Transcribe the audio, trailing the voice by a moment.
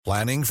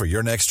Planning for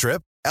your next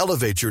trip?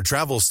 Elevate your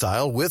travel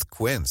style with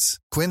Quince.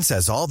 Quince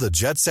has all the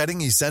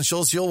jet-setting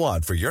essentials you'll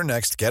want for your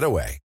next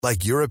getaway,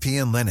 like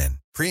European linen,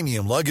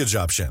 premium luggage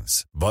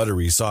options,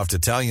 buttery soft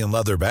Italian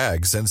leather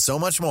bags, and so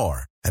much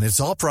more. And it's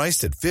all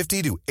priced at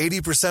 50 to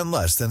 80%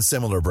 less than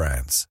similar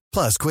brands.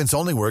 Plus, Quince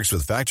only works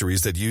with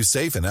factories that use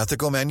safe and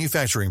ethical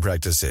manufacturing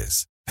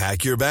practices.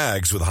 Pack your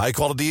bags with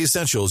high-quality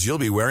essentials you'll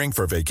be wearing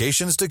for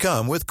vacations to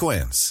come with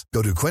Quince.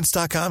 Go to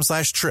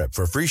quince.com/trip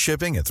for free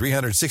shipping and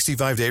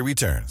 365-day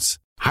returns.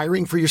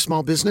 Hiring for your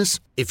small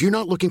business? If you're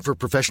not looking for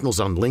professionals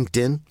on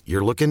LinkedIn,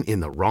 you're looking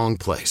in the wrong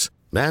place.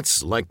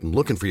 That's like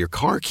looking for your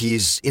car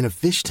keys in a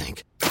fish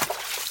tank.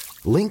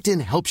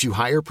 LinkedIn helps you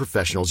hire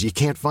professionals you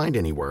can't find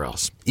anywhere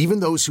else,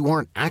 even those who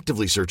aren't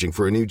actively searching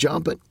for a new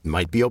job but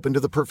might be open to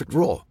the perfect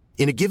role.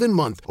 In a given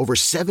month, over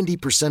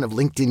 70% of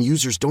LinkedIn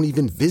users don't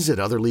even visit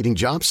other leading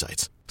job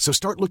sites. So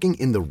start looking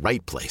in the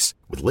right place.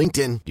 With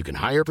LinkedIn, you can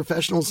hire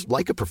professionals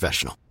like a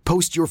professional.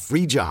 Post your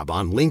free job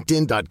on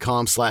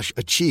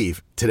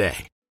linkedin.com/achieve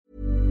today.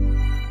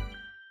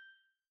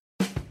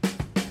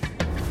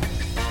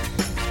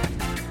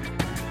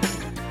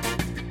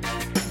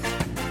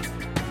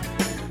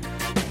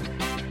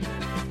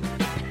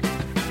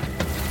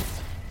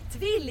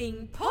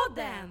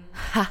 Tvillingpodden!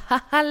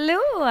 Hallå!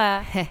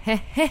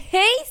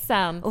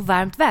 Hejsan! Och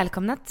varmt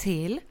välkomna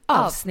till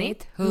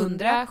Avsnitt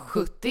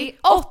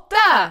 178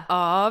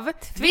 av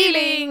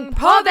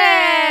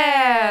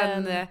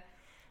Tvillingpodden!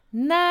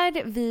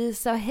 När vi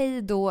sa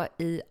hej då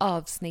i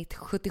avsnitt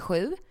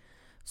 77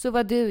 så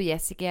var du,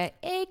 Jessica,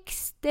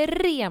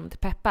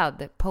 extremt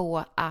peppad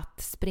på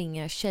att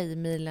springa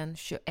Tjejmilen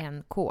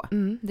 21K.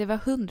 Det var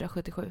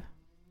 177.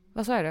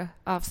 Vad sa du?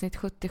 Avsnitt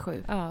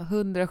 77. Ja,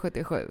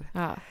 177.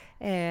 Ja.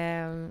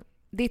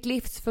 Ditt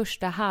livs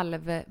första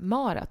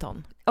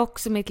halvmaraton.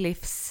 Också mitt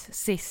livs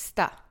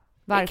sista.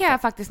 Varför? Det kan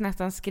jag faktiskt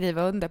nästan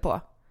skriva under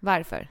på.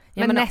 Varför?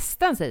 Men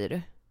nästan säger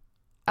du.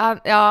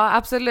 Ja,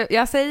 absolut.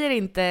 Jag säger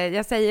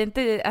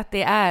inte att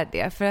det är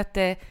det. För att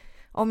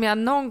om jag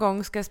någon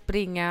gång ska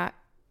springa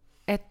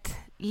ett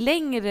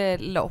längre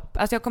lopp.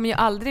 Alltså jag kommer ju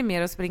aldrig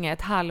mer att springa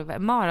ett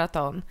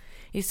halvmaraton.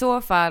 I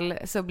så fall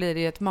så blir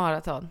det ju ett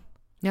maraton.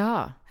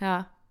 Ja.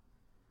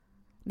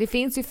 Det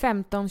finns ju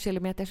 15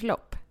 kilometers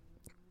lopp.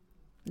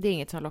 Det är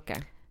inget som lockar.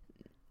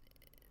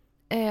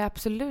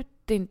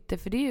 Absolut inte,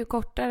 för det är ju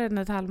kortare än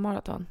ett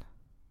halvmaraton.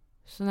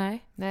 Så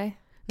nej.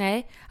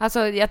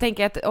 Alltså jag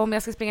tänker att om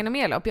jag ska springa något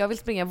mer lopp, jag vill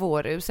springa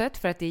Vårhuset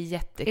för att det är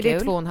jättekul. Är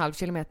det 2,5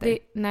 kilometer?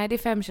 Nej, det är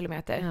 5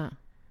 kilometer. Ja.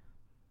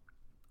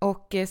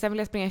 Och sen vill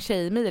jag springa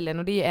Tjejmilen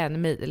och det är 1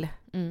 mil.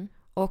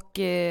 Och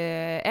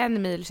 1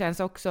 mil känns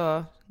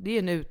också, det är ju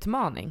en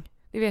utmaning.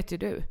 Det vet ju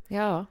du.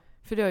 Ja.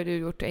 För det har ju du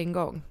gjort en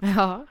gång.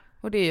 Ja.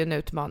 Och det är ju en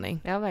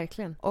utmaning. Ja,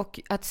 verkligen. Och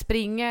att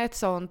springa ett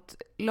sånt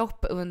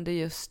lopp under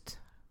just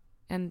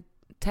en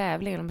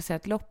tävling, om man säger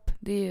ett lopp,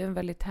 det är ju en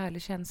väldigt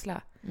härlig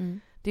känsla.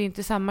 Det är ju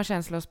inte samma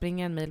känsla att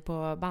springa 1 mil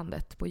på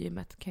bandet på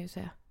gymmet, kan jag ju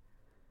säga.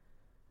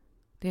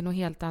 Det är nog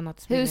helt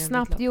annat. Hur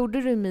snabbt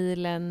gjorde du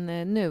milen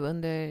nu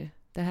under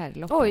det här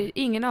loppet? Oj,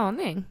 ingen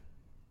aning.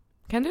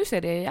 Kan du se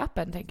det i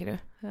appen, tänker du?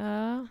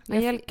 Ja.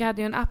 Angelica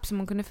hade ju en app som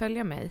hon kunde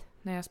följa mig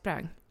när jag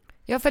sprang.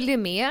 Jag följde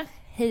med,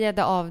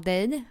 hejade av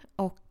dig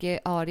och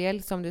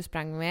Ariel som du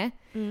sprang med.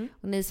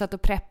 Och ni satt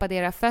och preppade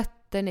era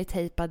fötter, ni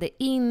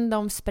tejpade in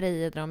dem,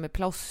 sprayade dem med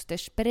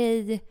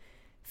plåsterspray.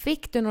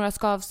 Fick du några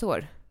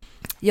skavsår?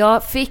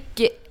 Jag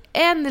fick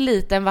en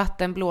liten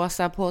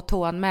vattenblåsa på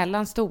tån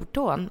mellan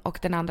stortån och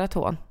den andra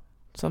tån,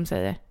 som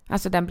säger.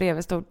 Alltså den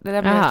blev stor.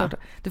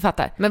 Du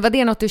fattar. Men var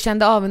det något du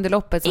kände av under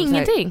loppet?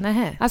 Ingenting.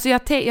 Alltså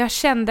jag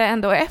kände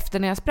ändå efter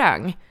när jag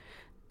sprang.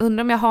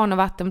 Undrar om jag har någon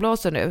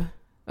vattenblåsor nu.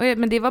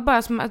 Men det var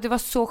bara som att det var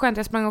så skönt.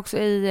 Jag sprang också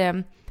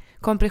i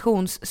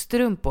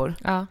kompressionsstrumpor.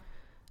 Ja.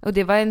 Och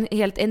det var en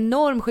helt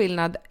enorm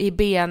skillnad i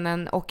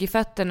benen och i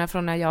fötterna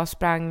från när jag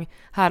sprang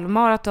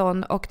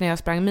halvmaraton och när jag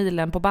sprang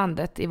milen på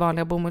bandet i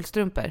vanliga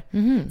bomullstrumpor.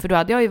 För då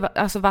hade jag ju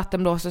alltså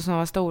vattenblåsor som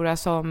var stora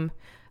som,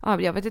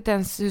 jag vet inte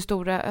ens hur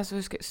stora, alltså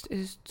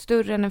hur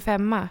större än en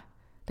 5.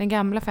 Den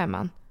gamla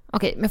 5.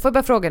 Okej, men får jag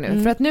bara fråga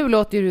nu, för att nu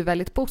låter ju du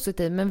väldigt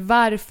positiv, men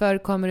varför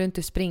kommer du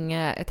inte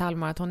springa ett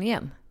halvmaraton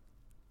igen?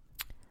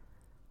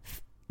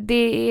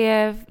 Det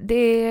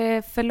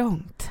är för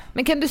långt.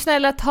 Men kan du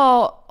snälla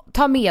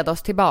ta med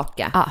oss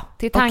tillbaka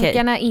till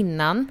tankarna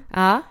innan,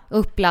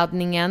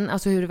 uppladdningen,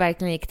 alltså hur det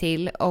verkligen gick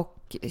till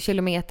och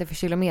kilometer för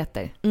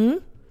kilometer.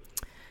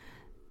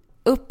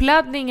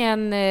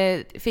 Uppladdningen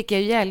fick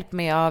jag hjälp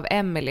med av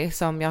Emily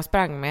som jag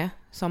sprang med,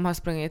 som har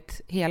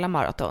sprungit hela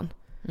maraton.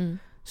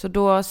 Så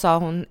då sa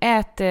hon,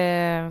 ät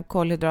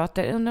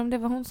kolhydrater. Undrar om det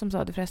var hon som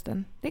sa det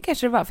förresten. Det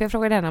kanske det var, för jag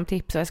frågade henne om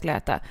tips vad jag skulle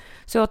äta.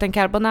 Så jag åt en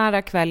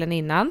carbonara kvällen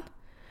innan.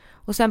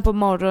 Och sen på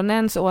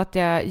morgonen så åt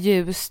jag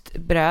ljust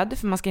bröd,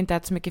 för man ska inte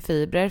äta så mycket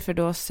fibrer för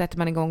då sätter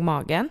man igång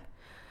magen.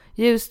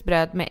 Ljust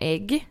bröd med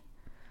ägg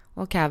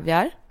och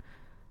kaviar.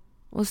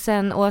 Och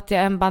sen åt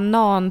jag en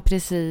banan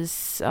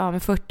precis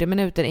med 40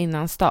 minuter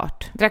innan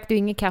start. Drack du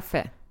inget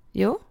kaffe?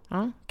 Jo,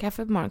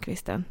 kaffe på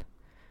morgonkvisten.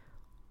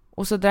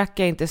 Och så drack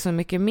jag inte så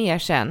mycket mer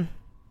sen.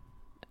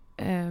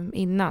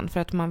 innan för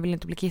att man vill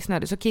inte bli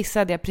kissnödig. Så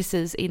kissade jag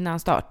precis innan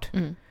start.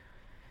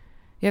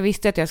 Jag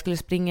visste att jag skulle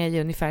springa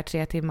i ungefär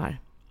 3 timmar.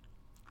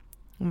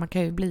 Och man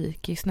kan ju bli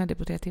kissnödig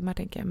på 3 timmar,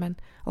 tänker jag.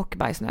 Och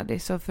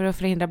bajsnödig. Så för att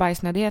förhindra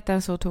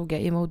bajsnödigheten så tog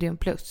jag Imodium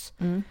Plus.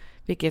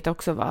 Vilket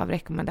också var av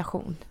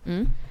rekommendation.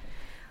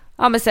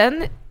 Ja, men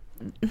sen...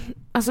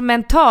 Alltså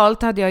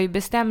mentalt hade jag ju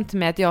bestämt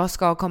mig att jag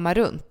ska komma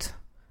runt.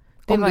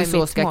 Om du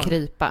så ska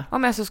krypa.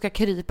 Om jag så ska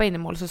krypa in i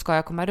mål så ska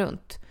jag komma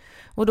runt.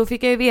 Och då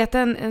fick jag ju veta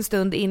en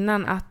stund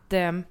innan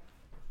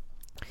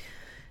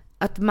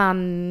att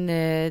man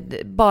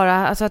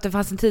bara, alltså att det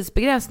fanns en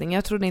tidsbegränsning.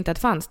 Jag trodde inte att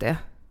det fanns det.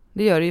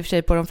 Det gör det ju för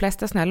sig på de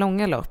flesta såna här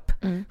långa lopp.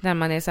 Där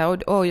man är så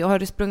här, oj, har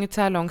du sprungit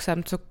så här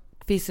långsamt så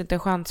finns det inte en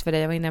chans för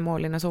dig att hinna i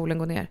mål innan solen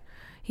går ner.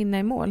 Hinna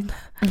i mål?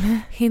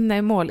 Hinna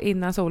i mål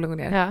innan solen går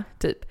ner, ja.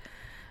 Typ.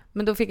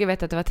 Men då fick jag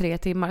veta att det var 3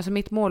 timmar. Så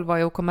mitt mål var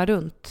ju att komma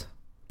runt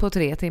på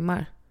 3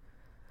 timmar.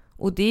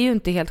 Och det är ju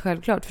inte helt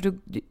självklart. För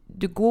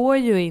du går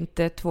ju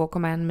inte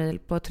 2,1 mil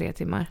på 3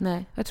 timmar.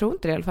 Nej. Jag tror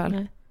inte det i alla fall.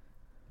 Nej.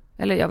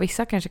 Eller ja,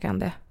 vissa kanske kan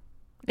det.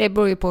 Det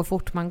beror ju på hur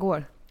fort man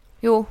går.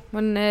 Jo,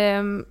 men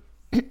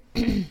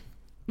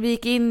vi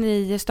gick in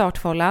i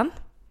startfållan.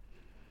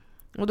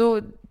 Och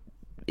då...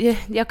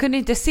 Jag kunde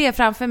inte se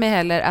framför mig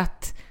heller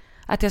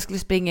att jag skulle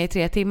springa i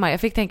 3 timmar.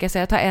 Jag fick tänka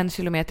sig att ta 1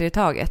 kilometer i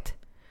taget.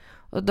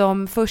 Och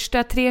de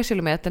första 3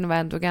 kilometerna var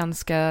ändå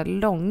ganska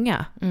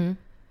långa.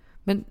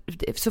 Men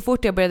så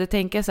fort jag började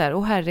tänka så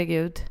här,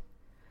 herregud.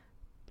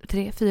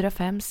 3, 4,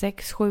 5,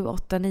 6, 7,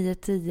 8, 9,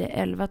 10,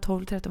 11,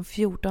 12, 13,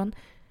 14,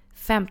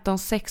 15,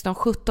 16,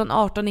 17,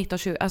 18, 19,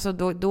 20. Alltså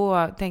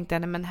då tänkte jag,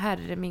 nej men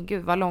herre min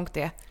gud vad långt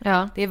det är.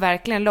 Ja. Det är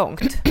verkligen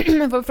långt.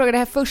 Men får jag fråga det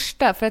här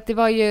första, för att det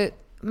var ju,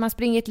 man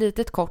springer ett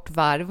litet kort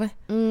varv.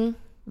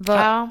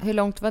 Hur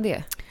långt var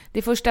det?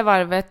 Det första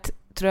varvet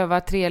tror jag var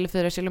 3 eller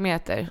 4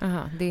 kilometer.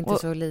 Aha, det är inte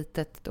så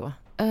litet då.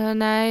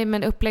 Nej,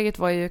 men upplägget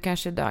var ju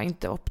kanske då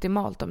inte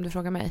optimalt om du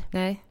frågar mig.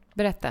 Nej,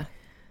 berätta.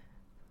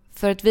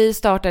 För att vi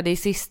startade i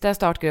sista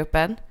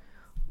startgruppen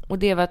och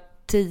det var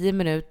 10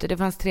 minuter. Det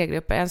fanns 3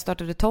 grupper. En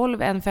startade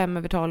 12, en 5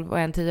 över 12 och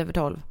en 10 över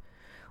 12.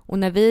 Och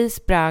när vi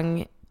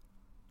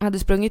hade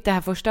sprungit det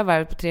här första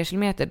varvet på 3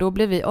 kilometer, då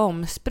blev vi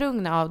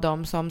omsprungna av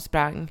de som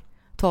sprang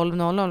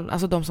 12.00,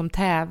 alltså de som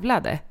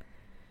tävlade.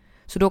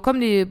 Så då kom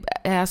det ju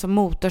alltså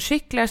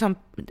motorcyklar som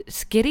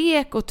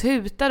skrek och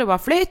tutade och bara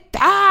flytta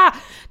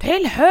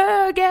till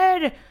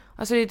höger.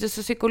 Alltså det är inte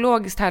så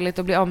psykologiskt härligt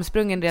att bli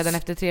omsprungen redan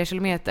efter 3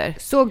 kilometer.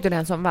 Såg du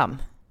den som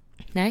vann?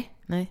 Nej.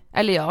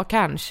 Eller ja,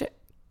 kanske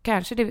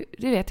det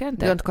vet jag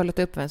inte. Du har inte kollat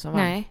upp vem som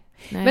vann? Nej.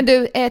 Men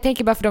du, jag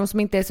tänker bara för de som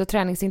inte är så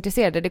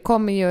träningsintresserade. Det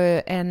kommer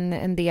ju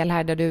en del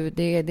här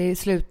där det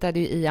slutade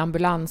ju i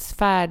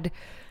ambulansfärd,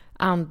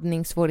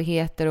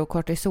 andningssvårigheter och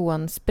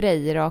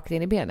kortisonspray rakt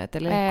in i benet,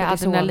 eller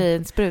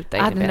adrenalinspruta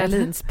in i benet.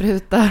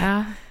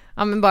 Adrenalinspruta.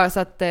 Ja, men bara så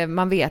att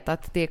man vet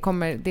att det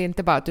är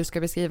inte bara att du ska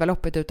beskriva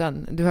loppet,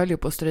 utan du höll ju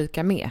på att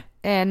stryka med.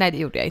 Nej, det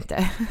gjorde jag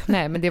inte.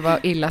 Nej, men det var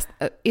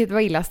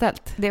illa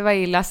ställt. Det var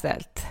illa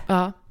ställt.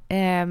 Ja.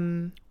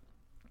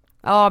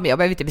 Ja, men jag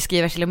behöver inte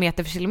beskriva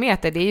kilometer för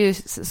kilometer. Det är ju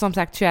som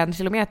sagt 21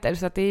 kilometer,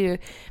 så att det är ju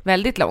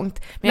väldigt långt.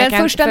 Men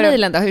första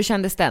milen då, hur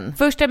kändes den?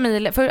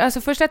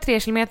 Första 3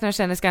 kilometerna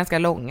kändes ganska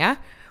långa.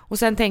 Och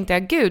sen tänkte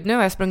jag, gud, nu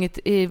har jag sprungit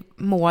i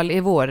mål i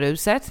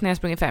vårruset när jag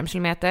sprungit 5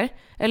 kilometer.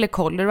 Eller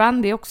Color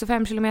Run, det är också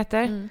 5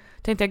 kilometer.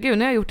 Tänkte jag, gud,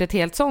 nu har jag gjort ett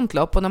helt sånt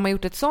lopp. Och när man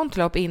gjort ett sånt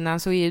lopp innan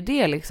så är ju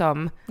det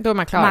liksom då är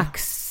man klar.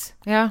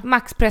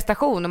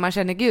 Maxprestation. Och man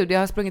känner, gud, jag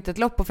har sprungit ett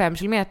lopp på 5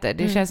 kilometer.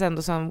 Det känns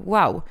ändå som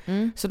wow.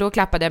 Så då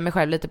klappade jag mig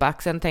själv lite på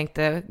axeln och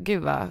tänkte,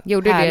 gud vad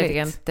gjorde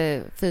härligt. Det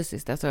rent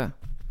fysiskt alltså?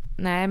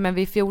 Nej, men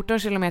vid 14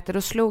 kilometer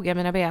då slog jag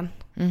mina ben.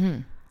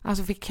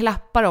 Alltså fick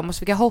klappa dem och så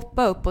fick jag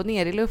hoppa upp och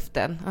ner i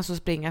luften. Alltså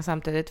springa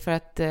samtidigt för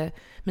att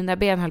mina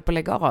ben höll på att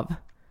lägga av.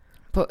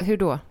 Hur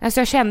då? Alltså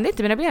jag kände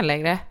inte mina ben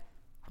längre.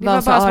 Det var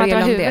bara som att det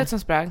var huvudet som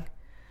sprang.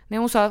 När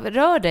hon sa,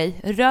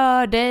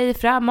 rör dig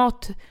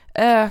framåt,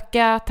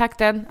 öka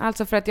takten.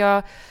 Alltså för att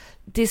jag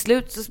till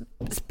slut så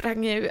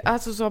sprang jag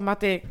alltså som att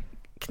det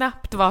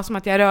knappt var som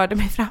att jag rörde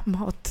mig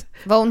framåt.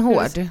 Var hon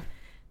hård?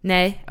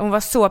 Nej, hon var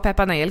så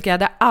peppande. Jag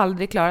hade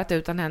aldrig klarat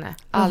utan henne.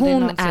 Aldrig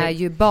hon någonsin. Är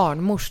ju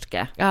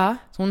barnmorska. Ja.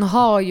 Så hon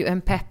har ju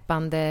en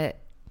peppande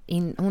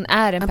hon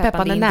är en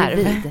peppande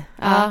individ.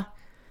 Ja.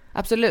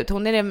 Absolut.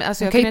 Hon är det,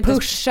 alltså hon kan ju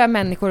pusha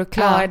människor och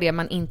klara det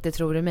man inte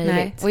tror är möjligt.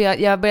 Nej. Och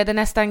jag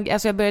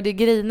började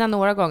grina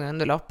några gånger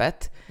under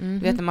loppet. Du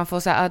vet när man får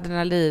så här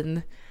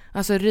adrenalin,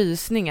 alltså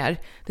rysningar.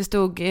 Det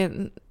stod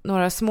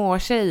några små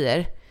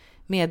tjejer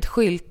med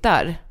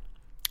skyltar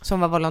som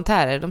var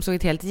volontärer. De såg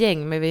ett helt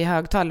gäng med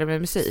högtalare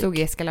med musik. Stod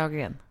Jessica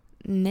Lagergren?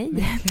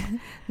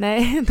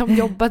 Nej, de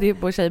jobbade ju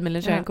på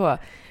Tjejmilen 21K.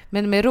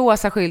 Men med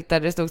rosa skyltar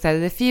det stod så här: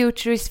 The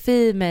future is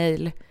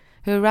female,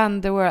 who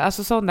run the world.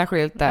 Alltså sådana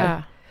skyltar.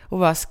 Ja. Och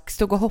bara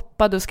stod och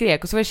hoppade och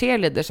skrek. Och så var det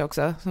cheerleaders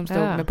också som stod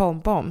med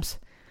pompoms.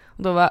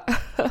 Och då var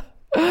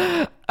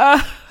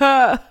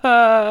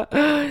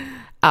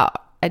ja,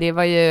 det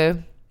var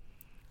ju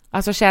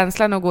alltså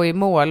känslan att gå i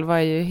mål var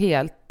ju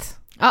helt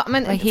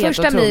men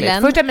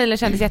första milen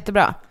kändes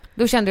jättebra.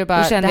 Då kände du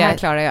bara, det här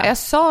klarar jag. Jag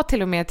sa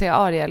till och med till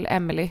Ariel,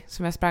 Emily,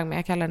 som jag sprang med,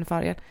 jag kallar henne för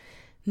Ariel.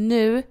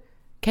 Nu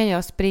kan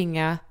jag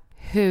springa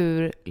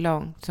hur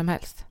långt som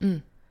helst.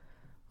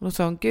 Och då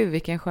sa hon, gud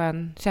vilken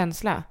skön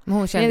känsla. Men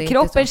hon kände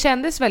kroppen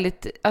kändes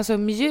väldigt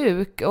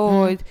mjuk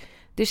och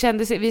det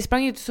kändes, vi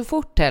sprang ju inte så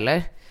fort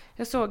heller.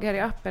 Jag såg här i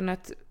appen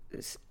att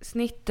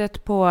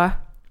snittet på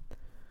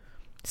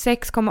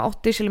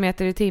 6,80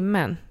 kilometer i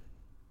timmen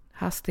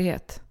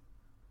hastighet.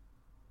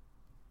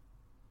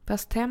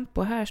 Fast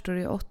tempo här står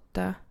det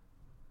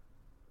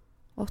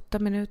 8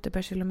 minuter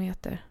per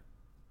kilometer.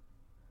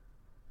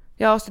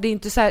 Ja, så det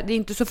är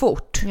inte så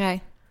fort.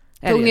 Nej.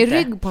 Tog ni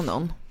rygg på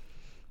någon?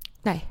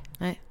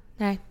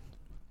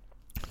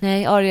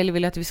 Nej, Ariel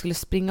ville att vi skulle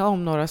springa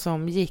om några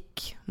som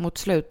gick mot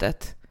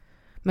slutet.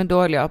 Men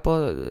då höll jag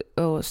på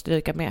att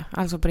stryka med.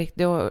 Alltså på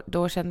riktigt.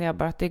 Då kände jag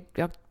bara att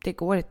det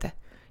går inte.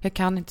 Jag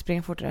kan inte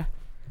springa fortare.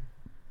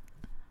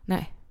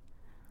 Nej.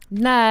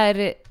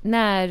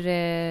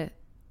 När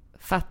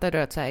fattade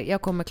du att så här,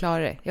 jag kommer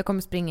klara det? Jag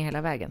kommer springa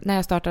hela vägen? När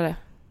jag startade.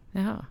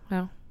 Jaha.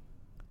 Ja.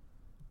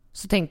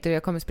 Så tänkte du,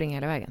 jag kommer springa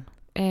hela vägen?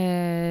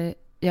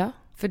 Ja.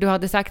 För du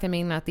hade sagt till mig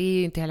innan att det är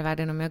ju inte hela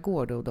världen om jag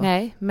går då.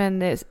 Nej,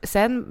 men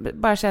sen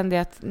bara kände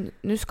jag att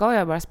nu ska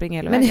jag bara springa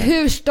hela vägen. Men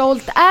hur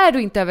stolt är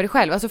du inte över dig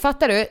själv? Alltså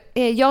fattar du?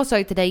 Jag sa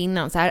ju till dig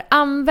innan så här,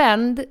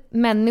 använd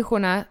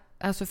människorna,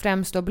 alltså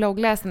främst då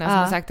bloggläsarna som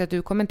har sagt att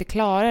du kommer inte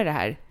klara det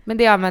här. Men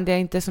det använde jag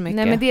inte så mycket.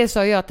 Nej, men det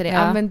sa jag till dig.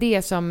 Använd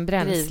det som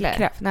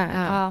bränsle. Nej.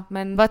 Ja,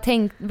 men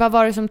vad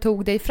var det som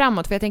tog dig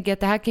framåt? För jag tänker att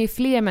det här kan ju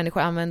fler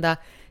människor använda,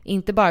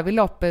 inte bara vid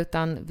lopp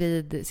utan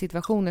vid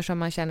situationer som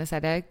man känner så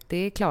här,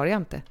 det klarar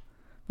jag inte.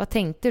 Vad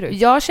tänkte du?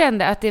 Jag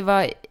kände att det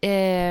var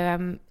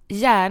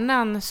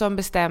hjärnan som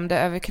bestämde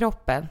över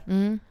kroppen.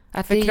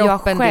 Att för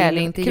kroppen din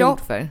inte gjord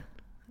för.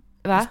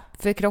 Va?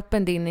 För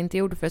kroppen din inte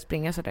gjord för att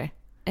springa så där.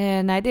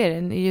 Nej, det är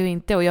den ju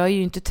inte. Och jag är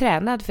ju inte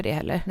tränad för det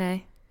heller.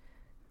 Nej.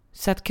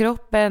 Så att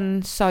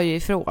kroppen sa ju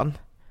ifrån.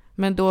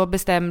 Men då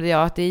bestämde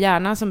jag att det är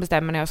hjärnan som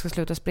bestämmer när jag ska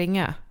sluta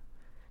springa.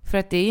 För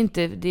att det är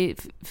inte...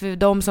 för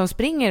de som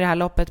springer det här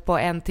loppet på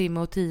 1 timme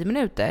och 10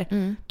 minuter,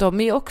 de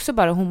är ju också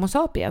bara homo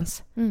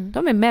sapiens.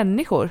 De är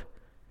människor.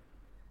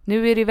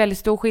 Nu är det väldigt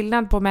stor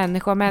skillnad på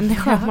människa och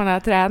människa om man har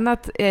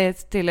tränat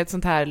till ett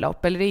sånt här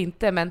lopp eller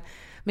inte. Men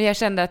jag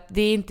kände att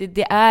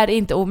det är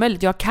inte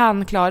omöjligt. Jag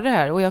kan klara det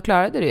här och jag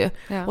klarade det ju.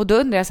 Ja. Och då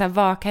undrar jag så här,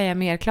 vad kan jag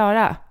mer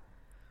klara?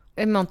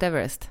 Mount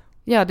Everest.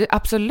 Ja,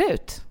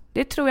 absolut.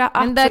 Det tror jag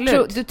absolut.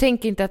 Men du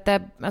tänker inte att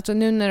det, alltså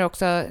nu när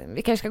också,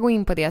 vi kanske ska gå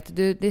in på det, att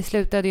det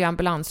slutade ju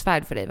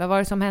ambulansfärd för dig. Vad var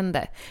det som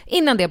hände?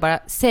 Innan det bara,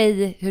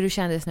 säg hur du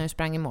kändes när du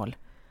sprang i mål.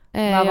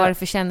 Vad var det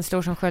för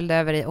känslor som sköljde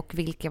över dig och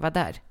vilka var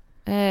där?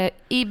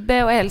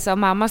 Ibbe och Elsa och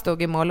mamma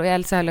stod i mål och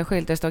Elsa höll en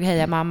skylt där det stod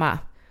heja mamma.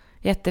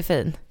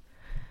 Jättefin.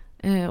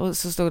 Och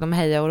så stod de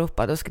heja och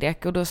ropade och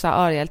skrek och då sa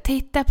Ariel,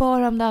 titta på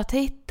dem då,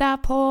 titta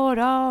på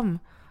dem.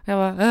 Jag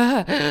var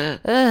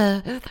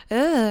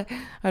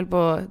höll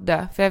på att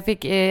dö.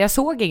 För jag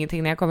såg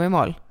ingenting när jag kom i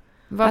mål.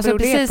 Alltså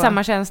precis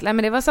samma känsla.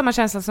 Men det var samma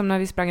känsla som när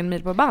vi sprang en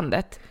mil på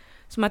bandet.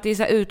 Som att det är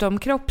så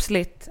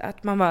utomkroppsligt.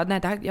 Att man bara,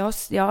 nej,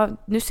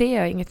 nu ser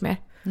jag inget mer.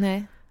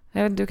 Nej.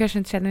 Du kanske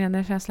inte känner igen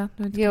den känslan?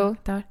 Jo.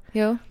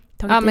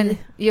 Men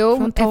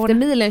efter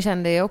milen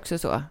kände jag också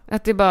så.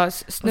 Att det bara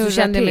snurrar och så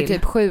kände till. jag mig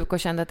typ sjuk och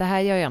kände att det här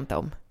gör jag inte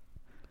om.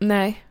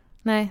 Nej.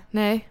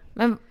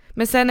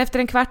 Men sen efter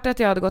en kvart att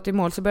jag hade gått i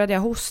mål så började jag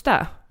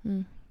hosta.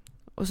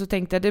 Och så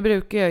tänkte jag, det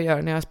brukar jag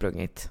göra när jag har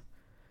sprungit.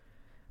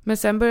 Men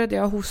sen började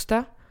jag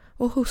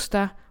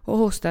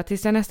hosta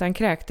tills jag nästan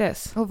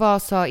kräktes. Och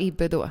vad sa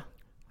Ibbe då?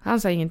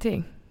 Han sa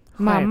ingenting.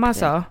 Mamma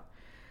sa,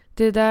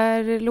 det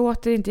där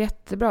låter inte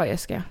jättebra,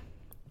 Jessica.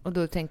 Och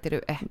då tänkte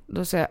du,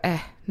 Då sa jag,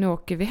 nu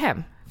åker vi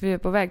hem. För vi är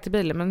på väg till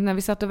bilen. Men när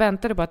vi satt och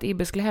väntade på att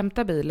Ibbe skulle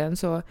hämta bilen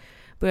så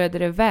började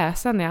det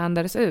väsa när jag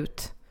andades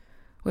ut.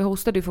 Och jag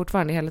hostade ju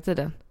fortfarande hela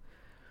tiden.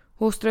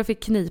 Hostade och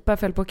fick knipa,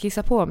 föll på att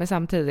kissa på mig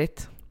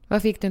samtidigt.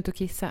 Vad fick du inte att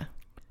kissa?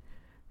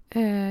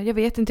 Jag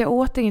vet inte, jag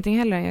åt ingenting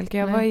heller,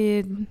 Angelica.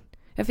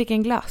 Jag fick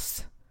en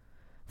glass.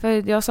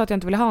 För jag sa att jag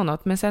inte ville ha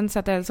något. Men sen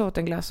satt Elsa åt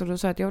en glass och då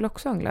sa jag att jag vill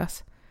också ha en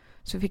glass.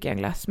 Så fick jag en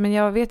glass. Men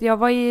jag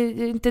var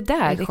inte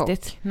där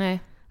riktigt.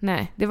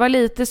 Nej, det var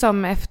lite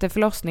som efter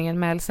förlossningen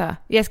med Elsa.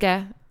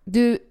 Jessica,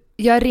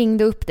 jag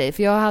ringde upp dig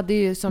för jag hade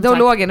ju som sagt...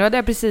 Då hade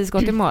jag precis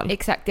gått i mål.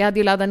 Exakt, jag hade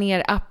ju laddat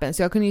ner appen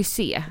så jag kunde ju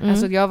se.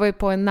 Alltså jag var ju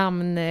på en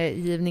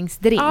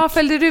namngivningsdrink.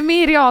 Följde du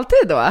med i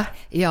realtid då?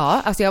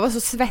 Ja, alltså jag var så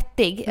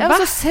svettig.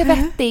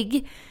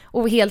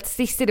 Och helt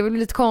sissig, det var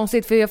lite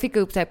konstigt för jag fick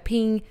upp så här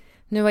ping.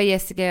 Nu var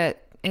Jessica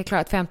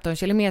klarat 15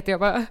 kilometer. Jag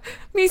bara,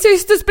 min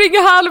syster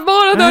springer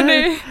halvmaraton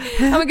nu.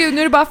 Ja men gud,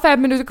 nu är det bara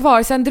 5 minuter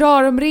kvar. Sen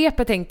drar de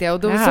repet tänkte jag. Och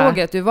då såg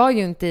jag att du var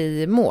ju inte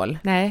i mål.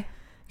 Nej.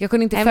 Jag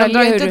kunde inte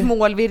följa hur inte ett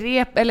mål vid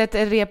rep eller ett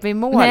rep vid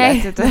målet.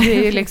 Nej. Utan det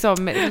är ju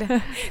liksom...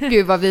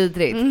 Gud vad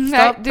vidrigt.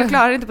 Nej, du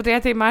klarar inte på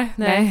 3 timmar.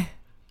 Nej.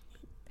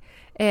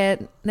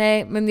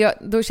 Nej, men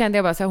då kände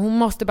jag bara så här, hon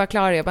måste bara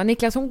klara det. Jag bara,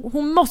 Niklas,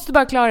 hon måste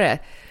bara klara det.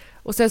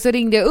 Och sen så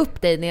ringde jag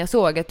upp dig när jag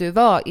såg att du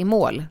var i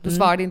mål. Då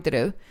svarade inte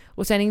du.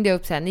 Och sen ringde jag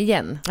upp sen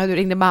igen. Ja, du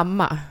ringde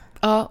mamma.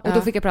 Ja, och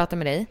då fick jag prata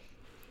med dig.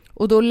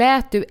 Och då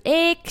lät du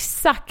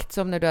exakt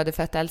som när du hade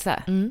fött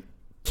Elsa.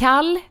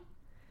 Kall,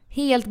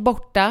 helt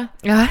borta,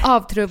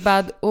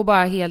 avtrubbad och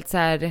bara helt så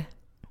här...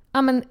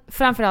 Ja, men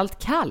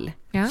framförallt kall.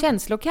 Ja.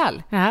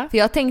 Känslokall. Ja. För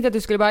jag tänkte att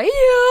du skulle bara,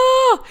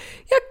 ja,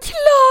 jag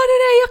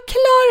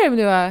klarar det. Men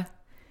du bara,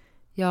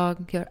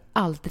 jag gör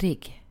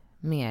aldrig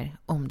mer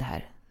om det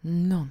här.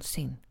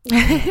 Någonsin.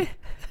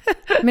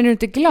 Men är du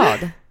inte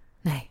glad?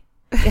 Nej,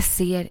 jag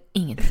ser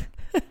ingenting.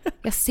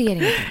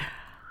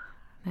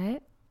 Nej,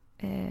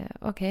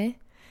 okej.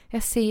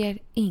 Jag ser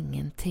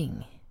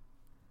ingenting.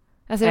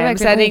 Alltså det var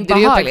verkligen ringde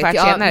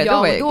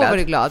obehagligt. Då var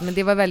du glad, men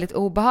det var väldigt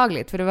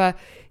obehagligt. För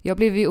jag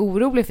blev ju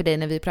orolig för dig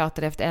när vi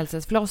pratade efter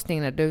Elsas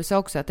förlossning, när du sa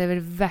också att det var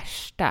det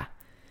värsta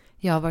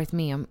jag har varit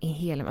med om i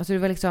hela... Alltså du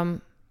var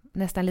liksom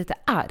nästan lite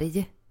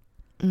arg.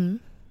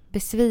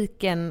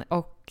 Besviken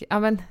och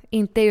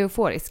inte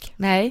euforisk.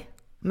 Nej,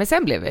 men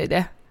sen blev vi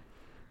det.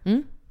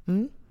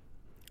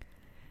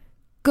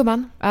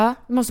 Gumman,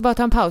 vi måste bara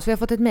ta en paus. Vi har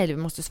fått ett mejl vi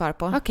måste svara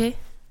på. Okej.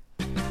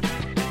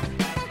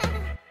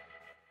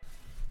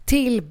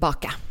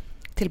 Tillbaka.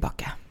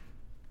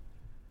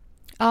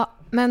 Ja,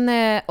 men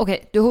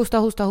okej. Du hosta.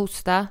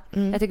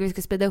 Jag tycker vi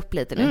ska speeda upp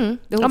lite nu.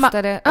 Du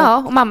hostade.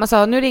 Och mamma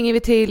sa, nu ringer vi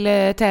till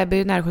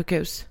Täby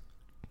närsjukhus.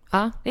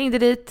 Ja, ringde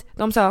dit.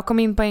 De sa, kom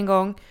in på en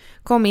gång.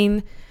 Kom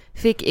in.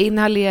 Fick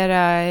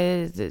inhalera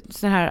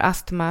sån här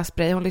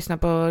astmaspray. Hon lyssnade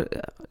på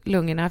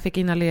lungorna. Fick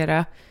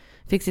inhalera.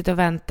 Fick sitta och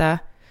vänta.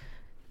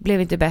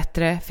 Blev inte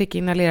bättre. Fick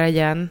inhalera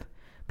igen.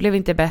 Blev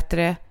inte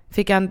bättre.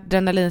 Fick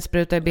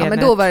adrenalinspruta i benet. Ja,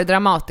 men då var det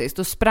dramatiskt.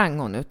 Då sprang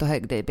hon ut och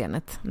högg dig i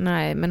benet.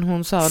 Nej, men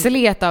hon sa...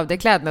 Slet av dig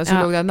kläderna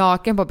så låg jag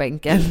naken på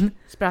bänken.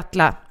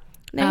 Sprattla.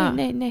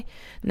 Nej.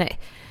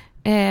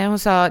 Hon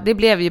sa, det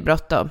blev ju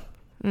bråttom.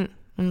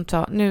 Hon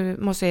sa, nu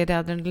måste jag ge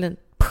adrenalin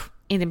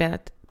in i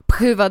benet.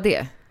 Hur var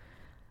det?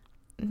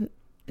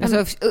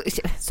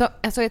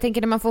 Alltså jag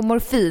tänker när man får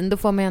morfin, då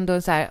får man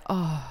ändå så här...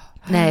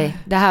 Nej,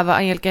 det här var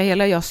Angelica,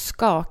 jag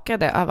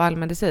skakade av all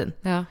medicin.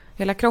 Ja.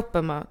 Hela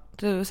kroppen var...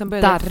 Sen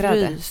började jag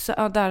frysa.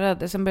 Ja,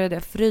 darrade. Sen började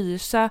jag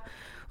frysa.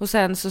 Och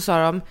sen så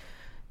sa de,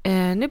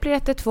 nu blir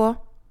 112.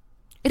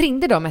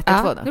 Ringde de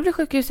 112 då? Nu blir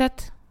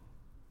sjukhuset.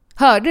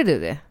 Hörde du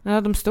det?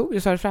 Ja, de stod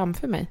och sa det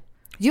framför mig.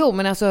 Jo,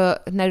 men alltså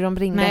när de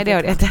ringde... Nej, det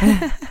hörde jag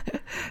inte.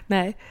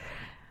 Nej.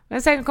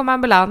 Men sen kom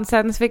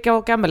ambulansen, så fick jag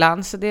åka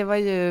ambulans. Så det var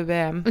ju...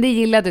 Men det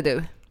gillade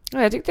du?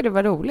 Ja, jag tyckte det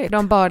var roligt.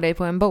 De bar dig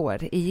på en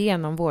bår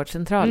igenom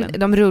vårdcentralen.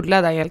 De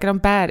rullade, Angelica. De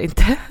bär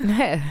inte.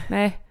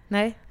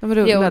 Nej, de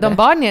rullade. Jo, de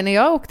bar ner när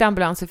jag åkte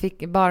ambulans så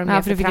bar de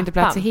ner för du fick inte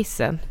plats i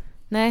hissen.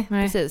 Nej,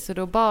 precis. Så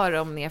då bar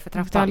de ner för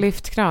trappan. Ta en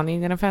lyftkran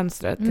in genom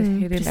fönstret.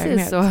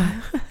 Precis så.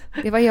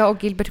 Det var jag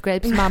och Gilbert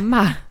Grapes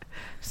mamma.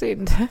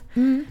 Synd.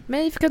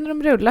 Mig kunde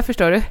de rulla,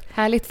 förstår du.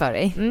 Härligt för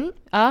dig.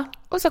 Ja.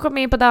 Och så kom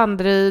jag in på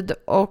Danderyd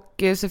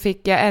och så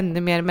fick jag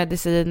ännu mer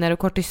mediciner och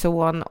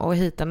kortison och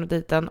hitan och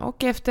ditan.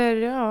 Och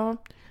efter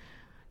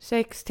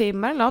 6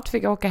 timmar eller något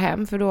fick jag åka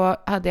hem, för då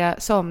hade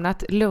jag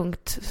somnat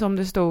lugnt, som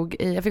det stod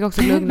i. Jag fick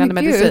också lugnande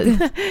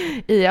medicin.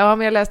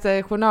 Men jag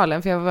läste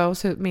journalen, för jag var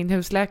hos min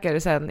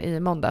husläkare sen i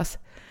måndags.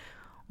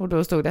 Och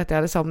då stod det att jag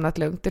hade somnat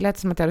lugnt. Det lät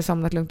som att jag hade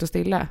somnat lugnt och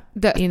stilla.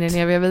 Dött. In i den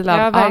eviga vilan.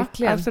 Ja,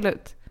 verkligen. Ja,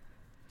 absolut.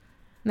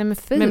 Nej,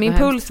 men min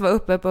puls var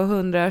uppe på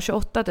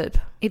 128 typ.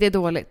 Är det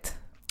dåligt?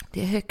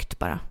 Det är högt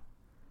bara.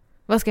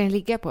 Vad ska den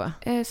ligga på?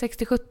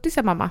 60-70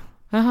 sa mamma.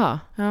 Jaha.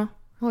 Ja.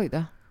 Oj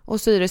då.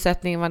 Och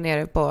syresättningen var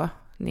nere på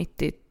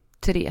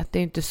 93. Det är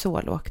ju inte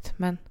så lågt,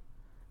 men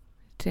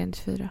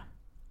 394.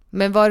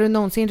 Men var du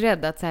någonsin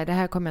rädd att så här, det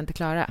här kommer jag inte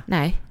klara?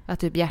 Nej. Att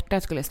typ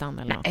hjärtat skulle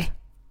stanna eller något?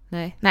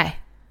 Nej.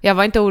 Jag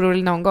var inte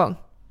orolig någon gång.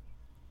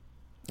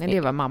 Nej,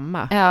 det var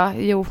mamma. Ja,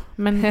 jo.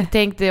 Men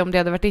tänk dig om det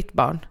hade varit ditt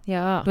barn.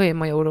 Ja. Då är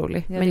man ju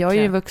orolig. Men jag är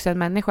ju en vuxen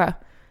människa.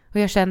 Och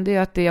jag kände ju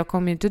att jag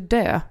kommer inte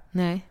dö.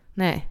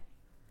 Nej.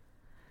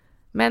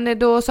 Men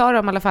då sa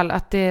de i alla fall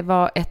att det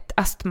var ett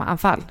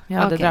astmaanfall jag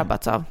hade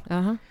drabbats av.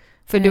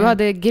 För du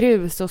hade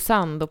grus och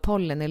sand och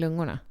pollen i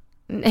lungorna.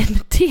 Nej, men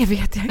det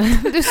vet jag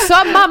inte.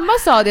 Mamma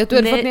sa det, att du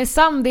hade fått ner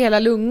sand i hela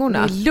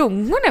lungorna. I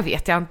lungorna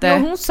vet jag inte. Ja,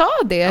 hon sa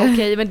det.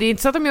 Okej, men det är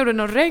inte så att de gjorde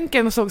någon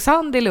röntgen och såg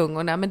sand i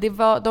lungorna. Men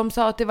de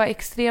sa att det var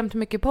extremt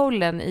mycket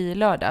pollen i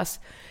lördags.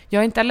 Jag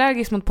är inte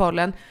allergisk mot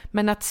pollen,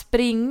 men att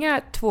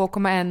springa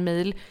 2,1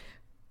 mil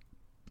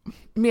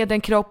med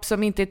en kropp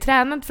som inte är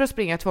tränad för att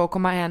springa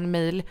 2,1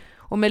 mil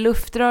och med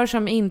luftrör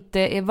som inte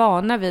är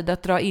vana vid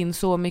att dra in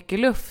så mycket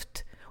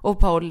luft och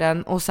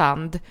pollen och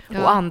sand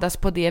och andas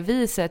på det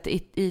viset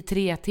i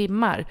 3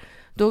 timmar.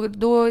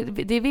 Då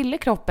det ville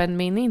kroppen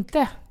min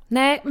inte.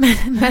 Nej,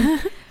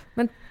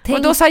 men tänk...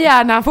 Och då sa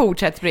hjärnan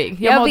fortsätt spring.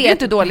 Jag mådde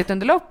inte dåligt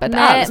under loppet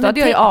alls. Då hade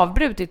jag ju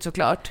avbrutit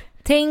såklart.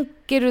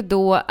 Tänker du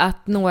då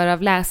att några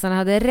av läsarna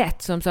hade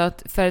rätt som sa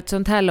att för ett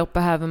sånt här lopp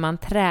behöver man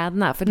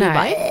träna? För du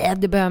bara,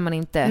 det behöver man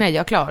inte. Nej,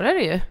 jag klarar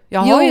det ju.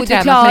 Jag har ju du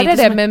klarar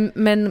det,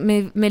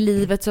 men med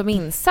livet som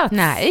insats.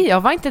 Nej,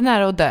 jag var inte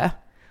nära att dö.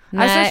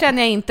 Alltså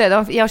känner jag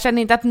inte. Jag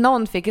känner inte att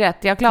någon fick rätt.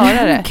 Jag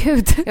klarar det.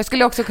 Gud. Jag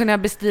skulle också kunna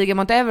bestiga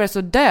Mount Everest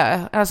och dö.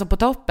 Alltså på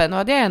toppen. Och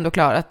hade jag ändå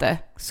klarat det.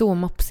 Så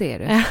mopsig är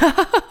du.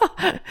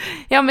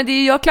 Ja,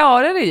 men jag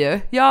klarade det ju.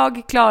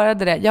 Jag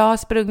klarade det. Jag har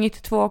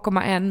sprungit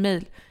 2,1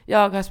 mil.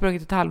 Jag har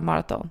sprungit ett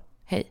halvmaraton.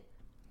 Hej.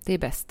 Det är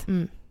bäst.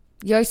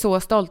 Jag är så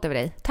stolt över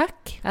dig.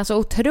 Tack. Alltså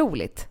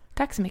otroligt.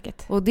 Tack så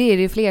mycket. Och det är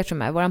det ju fler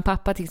som är. Våran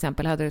pappa till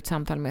exempel hade ett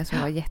samtal med som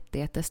var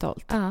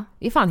jättestolt. Ja.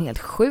 Det är fan helt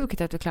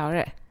sjukt att du klarar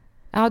det.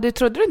 Ja, du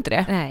trodde inte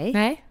det?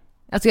 Nej.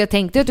 Alltså jag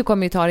tänkte att du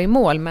kommer ju ta dig i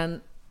mål,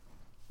 men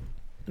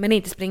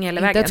inte springa hela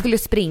inte vägen. att du skulle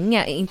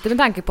springa. Inte med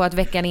tanke på att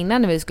veckan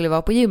innan när vi skulle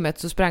vara på gymmet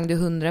så sprang du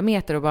 100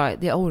 meter och bara,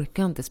 jag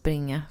orkar inte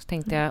springa. Så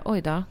tänkte jag,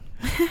 oj då.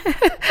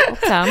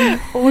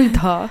 Oj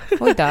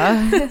då.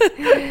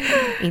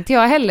 Inte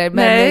jag heller,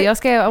 men Nej. jag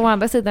ska å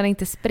andra sidan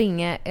inte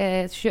springa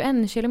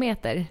 21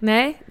 kilometer.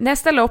 Nej,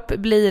 nästa lopp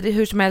blir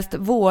hur som helst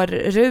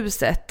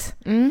vårruset.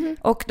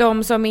 Och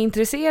de som är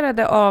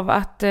intresserade av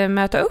att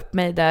möta upp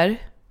mig där,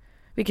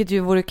 vilket ju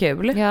vore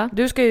kul. Ja.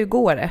 Du ska ju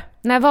gå det.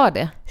 När var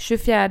det?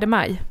 24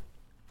 maj.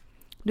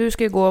 Du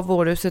ska ju gå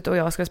vårruset och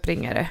jag ska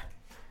springa det.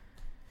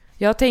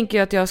 Jag tänker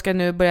ju att jag ska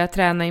nu börja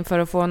träna inför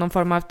att få någon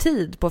form av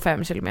tid på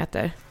 5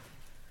 kilometer.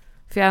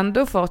 För jag har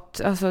ändå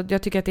fått, alltså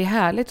jag tycker att det är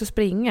härligt att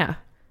springa.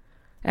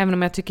 Även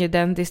om jag tycker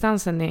den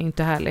distansen är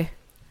inte härlig.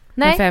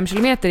 Nej. Men 5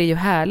 kilometer är ju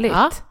härligt.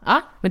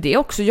 Ja. Men det är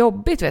också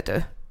jobbigt, vet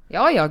du.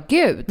 Ja,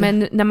 gud.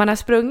 Men när man har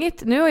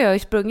sprungit, nu har jag ju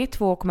sprungit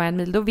 2,1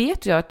 mil, då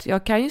vet jag att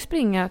jag kan ju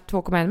springa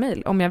 2,1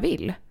 mil om jag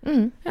vill.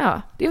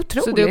 Ja, det är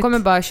otroligt. Så du kommer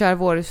bara köra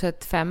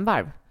vårhuset 5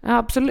 varv? Ja,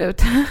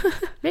 absolut.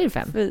 Blir det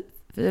 5?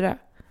 4.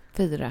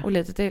 4. Och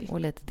lite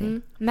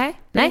till. Nej,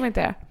 det Nej. kommer inte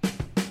göra.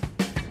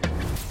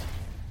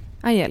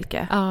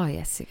 Angelica. Ja,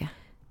 Jessica.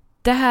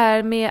 Det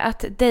här med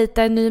att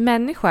dejta en ny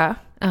människa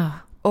Ja.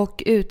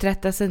 och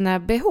uträtta sina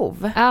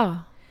behov Ja.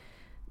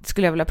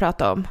 skulle jag vilja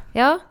prata om.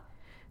 Ja.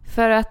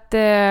 För att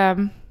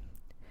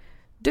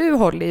du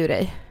håller ju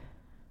dig.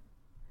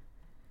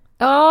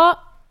 Ja,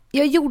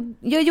 jag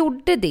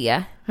gjorde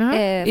det.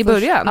 I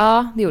början?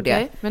 Ja, det gjorde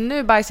jag. Men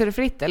nu bajsar du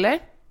fritt, eller?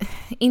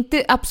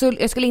 Inte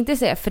absolut, jag skulle inte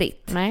säga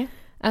fritt. Nej.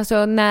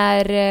 Alltså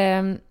när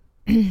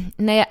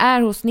jag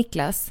är hos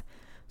Niklas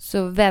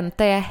så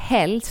väntar jag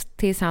helst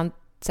tills han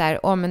så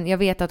här, men jag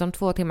vet att om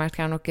 2 timmar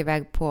ska han åka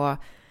iväg på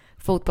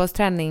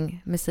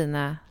fotbollsträning med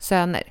sina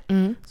söner.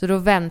 Så då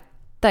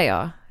väntar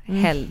jag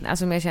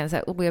alltså om jag känner så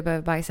här, jag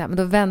behöver bajsa, men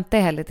då väntar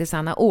jag hellre tills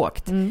han har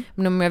åkt.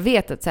 Men om jag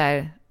vet att så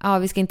här,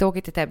 vi ska inte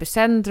åka till Täby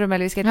centrum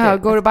eller vi ska inte... Ja,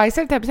 går du och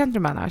bajsar i Täby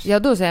centrum annars? Ja,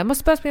 då säger jag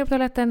måste bara springa på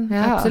toaletten.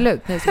 Ja.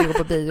 Absolut, när jag ska gå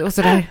på bio och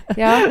sådär.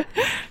 Ja.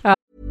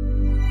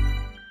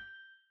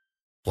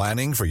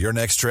 Planning for your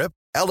next trip?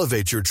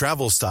 Elevate your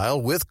travel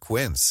style with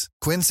Quince.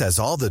 Quince has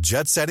all the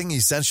jet-setting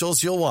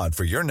essentials you'll want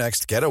for your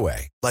next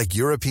getaway, like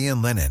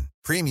European linen,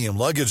 premium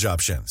luggage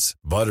options,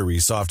 buttery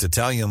soft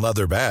Italian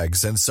leather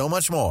bags, and so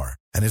much more.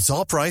 And it's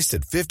all priced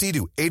at 50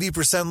 to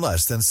 80%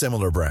 less than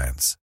similar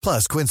brands.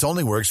 Plus, Quince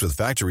only works with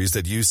factories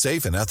that use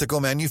safe and ethical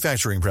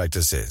manufacturing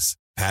practices.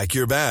 Pack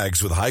your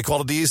bags with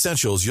high-quality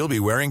essentials you'll be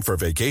wearing for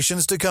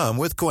vacations to come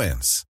with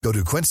Quince. Go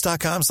to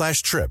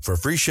quince.com/trip for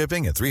free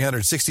shipping and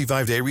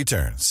 365-day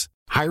returns.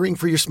 Hiring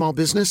for your small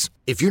business?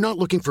 If you're not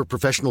looking for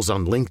professionals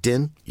on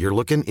LinkedIn, you're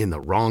looking in the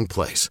wrong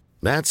place.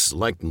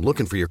 That's like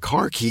looking for your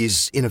car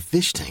keys in a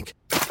fish tank.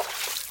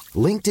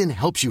 LinkedIn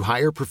helps you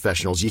hire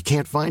professionals you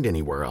can't find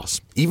anywhere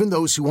else, even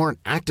those who aren't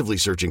actively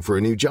searching for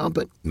a new job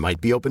but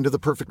might be open to the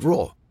perfect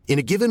role. In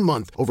a given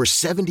month, over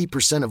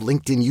 70% of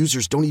LinkedIn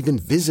users don't even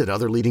visit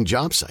other leading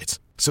job sites.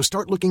 So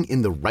start looking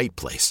in the right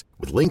place.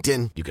 With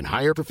LinkedIn, you can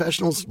hire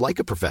professionals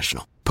like a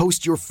professional.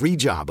 Post your free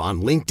job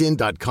on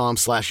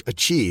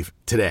linkedin.com/achieve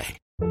today.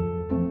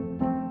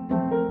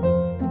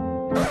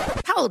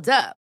 Hold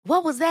up.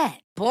 What was that?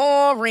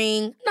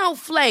 Boring. No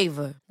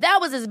flavor. That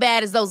was as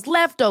bad as those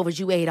leftovers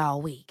you ate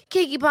all week.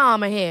 Keke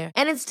Palmer here,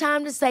 and it's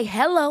time to say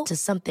hello to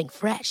something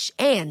fresh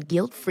and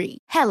guilt-free.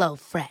 Hello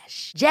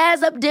Fresh.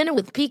 Jazz up dinner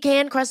with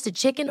pecan-crusted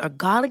chicken or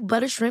garlic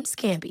butter shrimp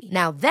scampi.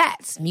 Now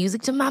that's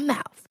music to my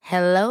mouth.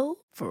 Hello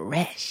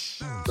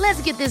Fresh.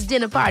 Let's get this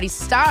dinner party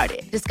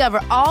started.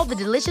 Discover all the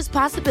delicious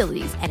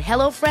possibilities at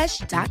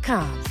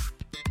hellofresh.com.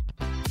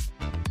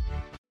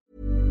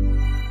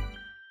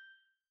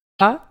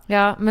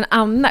 Ja, men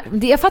Anna,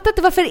 jag fattar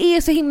inte varför det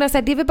är så himla så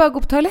här, det är väl bara att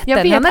gå på toaletten.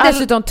 Jag vet, han har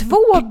dessutom 2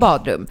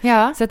 badrum.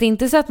 Ja. Så att det är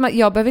inte så att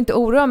jag behöver inte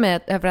oroa mig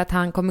över att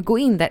han kommer gå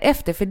in där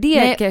efter, för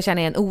det kan jag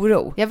känna är en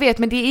oro. Jag vet,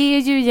 men det är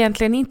ju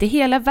egentligen inte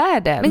hela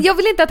världen. Men jag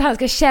vill inte att han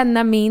ska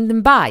känna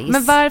min bajs.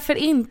 Men varför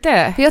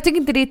inte? För jag tycker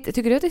inte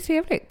tycker du att det är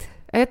trevligt?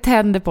 Jag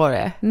tänder på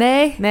det.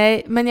 Nej,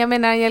 men jag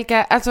menar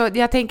Angelica, alltså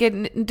jag tänker,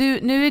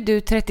 nu är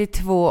du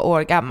 32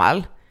 år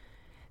gammal.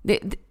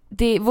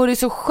 Det vore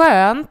så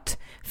skönt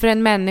för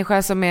en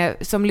människa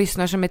som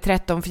lyssnar som är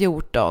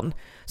 13-14,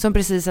 som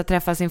precis har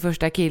träffat sin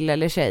första kille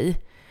eller tjej,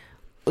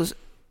 och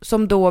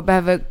som då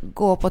behöver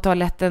gå på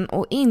toaletten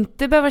och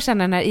inte behöver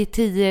känna den här i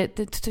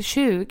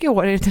 10-20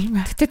 år är det till och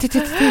med.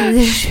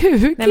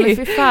 10-20 Nej, men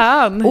för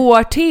fan.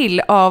 år till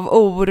av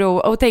oro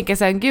och tänka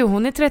så här, gud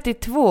hon är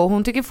 32,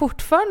 hon tycker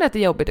fortfarande att det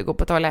är jobbigt att gå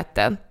på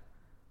toaletten.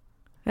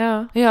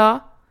 Ja,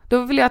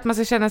 då vill jag att man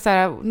ska känna så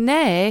här,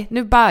 nej,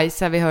 nu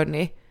bajsar vi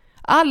hörni.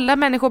 Alla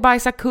människor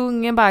bajsar,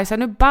 kungen bajsar,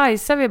 nu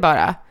bajsar vi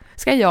bara.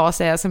 ska jag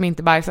säga, som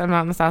inte bajsar någon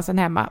annanstans än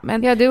hemma.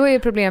 Men Ja, du har ju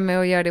problem med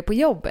att göra det på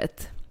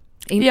jobbet.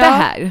 Inte Ja.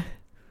 här.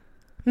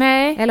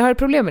 nej. Eller har du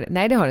problem med det?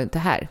 Nej, det har du inte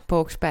här på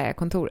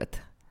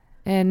Åkersberga-kontoret.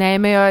 Nej,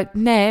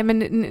 men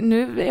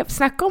nu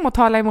snacka om att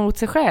tala emot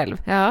sig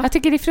själv. Ja. Jag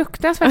tycker det är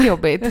fruktansvärt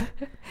jobbigt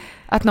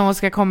att någon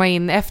ska komma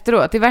in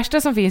efteråt. Det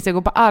värsta som finns är att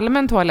gå på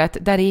allmän toalett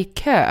där det är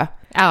kö.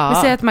 Vi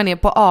säger att man är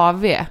på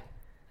AV.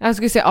 Jag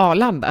skulle säga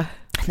Arlanda.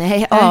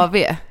 Nej, AV.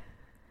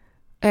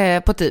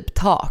 På typ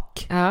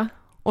tak. Ja.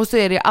 Och så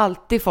är det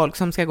alltid folk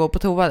som ska gå på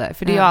toa där.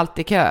 För det är ju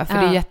alltid kö, för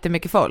det är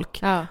jättemycket folk.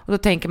 Ja. Och då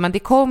tänker man,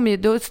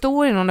 då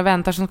står det någon och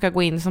väntar som ska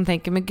gå in som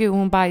tänker, men gud,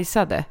 hon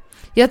bajsade.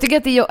 Jag tycker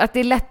att det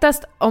är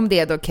lättast om det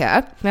är då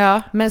kö.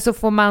 Ja. Men så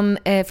får man,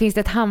 finns det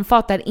ett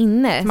handfat där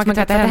inne så man kan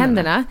tvätta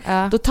händerna.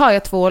 Ja. Då tar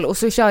jag tvål och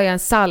så kör jag en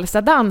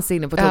salsa-dans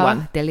inne på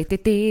toan. Det är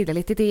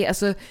lite det.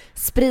 Alltså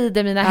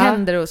sprider mina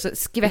händer och så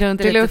skvätter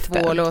runt i lite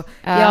luften. tvål. Och,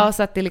 ja,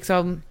 så att det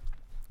liksom...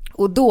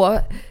 Och då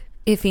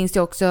finns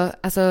det också,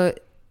 alltså,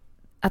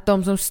 att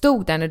de som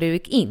stod där när du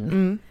gick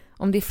in,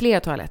 om det är fler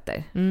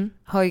toaletter,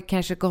 har ju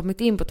kanske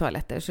kommit in på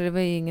toaletter. Så det var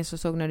ju ingen som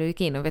såg när du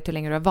gick in och vet hur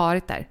länge du har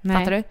varit där. Nej.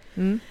 Fattar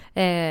du?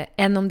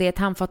 Än om det är ett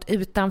handfat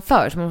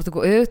utanför, så man måste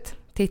gå ut,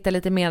 titta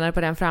lite menare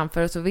på den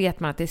framför och så vet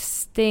man att det är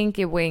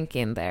stinky wink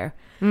in there.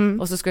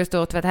 Och så ska du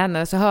stå och tvätta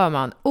händerna och så hör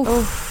man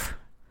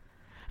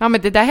Ja,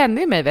 men det där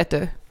hände ju mig, vet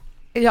du.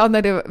 Ja,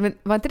 men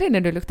var inte det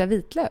när du luktar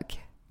vitlök?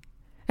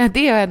 Ja,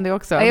 det hände ju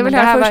också. Ja, jag vill Men det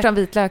höra här först var... om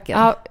vitlöken.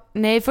 Ja,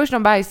 nej, först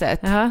om bajset.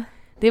 Jaha.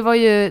 Det var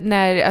ju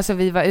när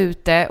vi var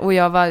ute och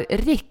jag var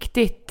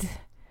riktigt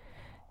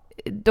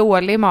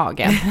dålig i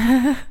magen.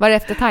 Var det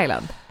efter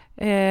Thailand?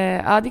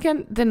 Ja, det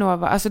kan det nog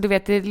vara. Alltså du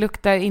vet, det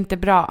luktar inte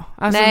bra.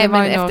 Alltså, Nej, det var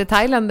men ju efter något...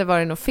 Thailand var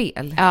det nog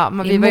fel. Ja,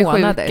 men I vi var ju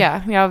månader.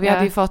 sjuka. Ja, vi Ja.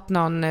 hade ju fått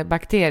någon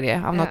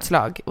bakterie av något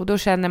slag. Och då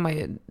känner man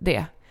ju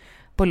det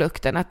på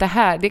lukten. Att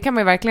det kan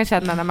man ju verkligen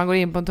känna när man går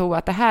in på en toa.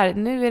 Att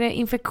nu är det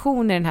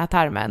infektion i den här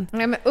tarmen.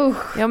 Nej, men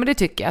usch. Ja, men det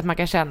tycker jag att man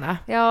kan känna.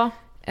 Ja.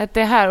 Att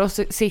det här och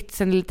så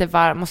sitsen är lite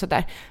varm och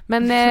sådär.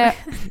 Men,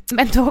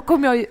 men då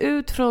kom jag ju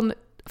ut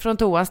från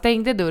toan,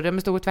 stängde dörren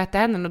med stod och tvättade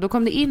händerna. Och då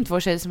kom det in 2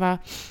 tjejer som var,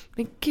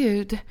 men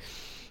gud,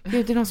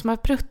 det är någon som har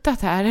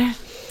pruttat här.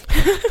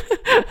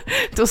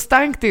 Då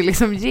stank det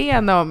liksom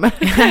genom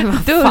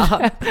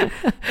dörren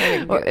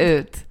och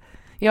ut.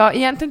 Ja,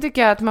 egentligen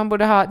tycker jag att man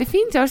borde ha,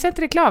 jag har sett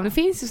reklam, det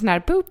finns ju sån här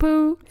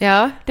poo-poo.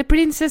 Ja. The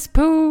Princess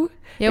Poo.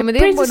 Ja, men The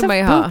det Princess borde man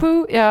ju of ha.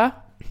 Poo-poo. Ja,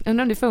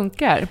 undrar om det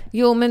funkar.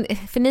 Jo, men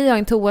för ni har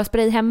en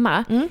toaspray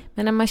hemma.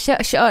 Men när man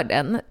kör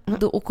den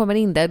och kommer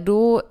in där,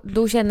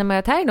 då känner man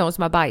att här är någon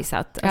som har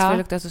bajsat. Alltså för det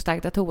luktar så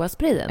starkt av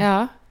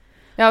toasprayen.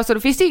 Ja, så då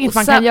finns det inget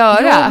man Så- kan göra.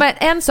 Jo, men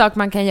en sak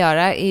man kan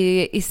göra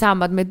i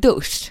samband med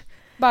dusch.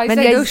 Bajsa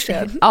Men i jag-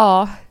 duschen.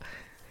 Ja.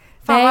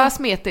 Fan Nej. vad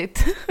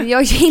smetigt.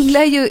 Jag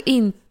gillar ju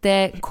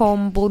inte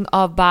kombon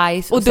av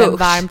bajs och sen dusch.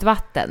 varmt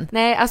vatten.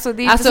 Nej, alltså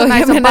det är inte Alltså, så nice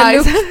jag att menar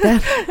bajsa. lukten.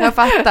 Jag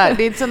fattar.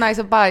 Det är inte så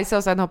nice att bajsa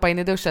och sen hoppa in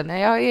i duschen.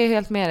 Nej, jag är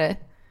helt med dig.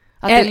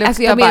 Att det luktar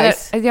Alltså,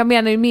 bajs. jag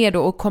menar ju mer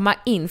då att komma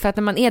in. För att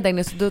när man är där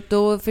inne så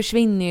då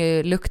försvinner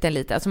ju lukten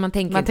lite. Alltså man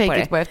tänker inte på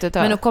det. på efter ett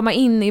tag. Men att komma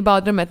in i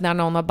badrummet när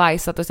någon har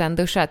bajsat och sen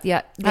duschat.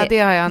 Ja, det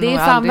har jag det nog är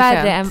fan aldrig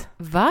värre känt.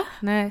 än... Va?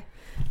 Nej.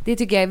 Det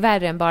tycker jag är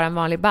värre än bara en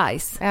vanlig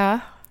bajs. Ja.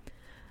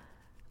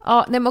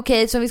 Ja, nej, men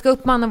okej, så vi ska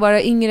uppmana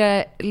våra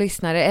yngre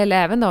lyssnare,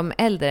 eller även de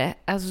äldre.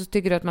 Alltså så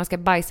tycker du att man ska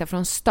bajsa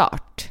från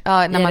start?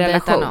 Ja, i när en man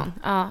relation? dejtar någon.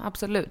 Ja,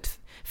 absolut.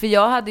 För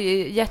jag hade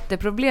ju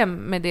jätteproblem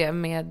med det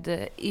med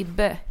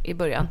Ibbe i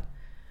början.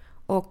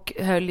 Och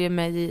höll ju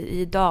mig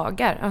i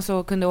dagar.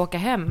 Alltså kunde åka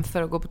hem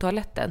för att gå på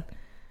toaletten.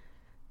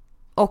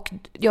 Och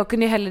jag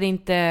kunde ju heller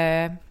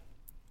inte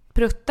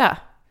prutta.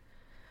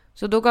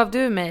 Så då gav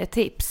du mig ett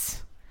tips.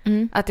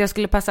 Att jag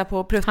skulle passa på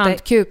att prutta.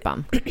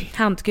 Handkupan.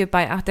 Handkupa,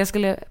 att jag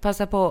skulle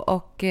passa på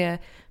och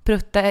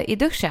prutta i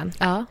duschen.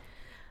 Ja.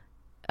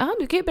 Ja,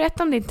 du kan ju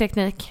berätta om din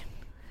teknik.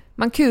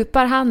 Man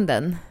kupar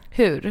handen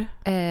Hur?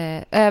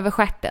 över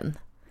stjärten.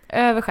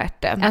 Över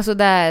stjärten. Alltså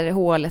där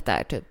hålet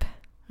är typ.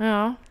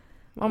 Ja. Om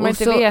man Och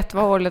inte så- vet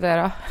vad hålet är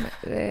då.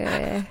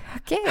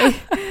 Okej.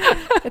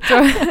 Jag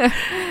tror...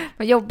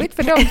 Vad jobbigt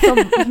för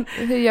dem.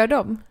 Hur gör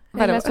de?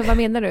 Vadå? Eller alltså, vad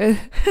menar du?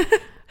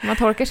 Man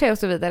torkar sig och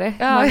så vidare.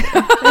 Ja. Man,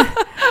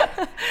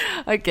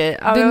 Okej.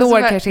 Du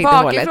når kanske inte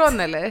hålet. Bakifrån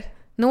eller?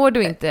 når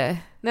du inte?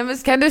 Nej, men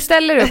Kan du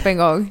ställa dig upp en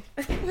gång?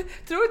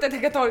 tror du inte att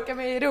jag kan torka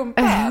mig i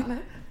rumpan?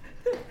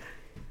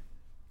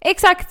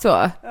 Exakt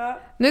så.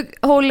 Nu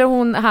håller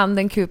hon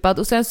handen kupad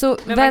och sen så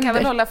Men man kan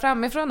väl hålla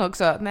framifrån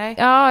också? Nej.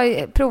 Ja,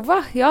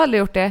 prova. Jag har aldrig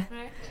gjort det.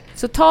 Nej.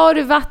 Så tar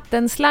du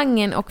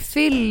vattenslangen och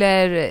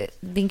fyller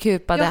din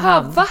kupade Jaha,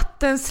 hand.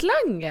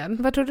 vattenslangen?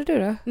 Vad trodde du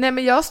då? Nej,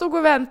 men jag stod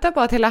och väntade på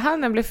att hela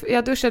handen blev...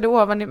 Jag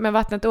duschade med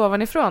vattnet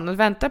ovanifrån och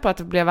väntade på att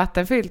det blev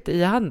vattenfyllt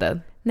i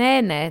handen.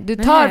 Nej. Du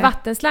tar Nej.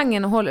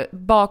 vattenslangen och håller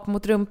bak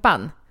mot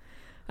rumpan.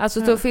 Alltså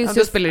då fylls Ja, ju...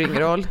 då spelar det ingen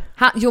roll.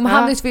 Jo, men Ja.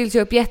 handen fylls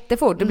ju upp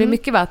jättefort. Det blir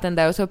mycket vatten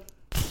där och så...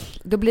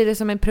 Då blir det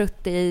som en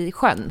prutt i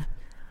sjön.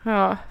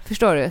 Ja,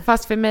 Förstår du?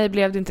 fast för mig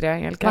blev det inte det,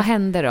 Angelica. Vad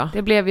hände då?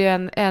 Det blev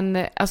ju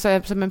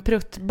alltså som en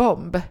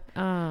pruttbomb.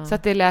 Så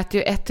att det lät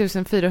ju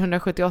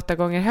 1478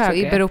 gånger högre. Så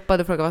Ibbe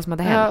ropade och frågade vad som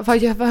hade hänt.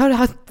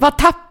 Vad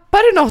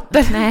tappar du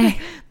något?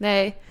 Nej.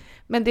 Nej,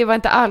 men det var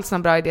inte alls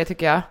någon bra idé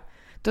tycker jag.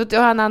 Du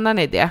har en annan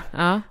idé.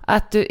 Ja.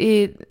 Att du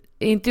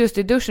inte just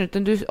i duschen,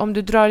 utan om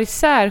du drar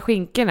isär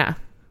skinkorna.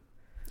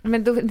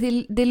 Men då,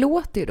 det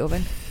låter ju då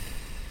väl?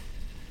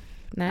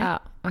 Nej. Ja,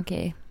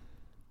 okej.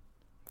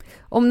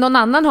 Om någon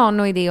annan har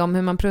någon idé om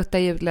hur man pruttar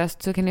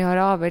ljudlöst så kan ni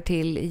höra av er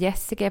till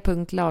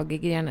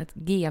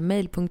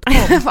jessica.lagergren@gmail.com.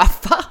 Vad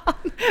fan?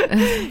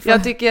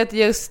 Jag tycker att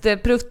just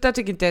prutta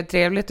tycker inte är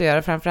trevligt att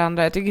göra framför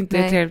andra. Jag tycker inte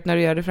det är trevligt när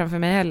du gör det framför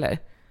mig heller.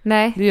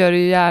 Nej. Du gör det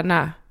ju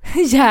gärna.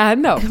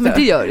 Gärna också. Men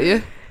det gör du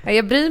ju. Ja,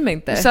 jag bryr mig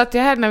inte. Så att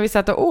jag här när vi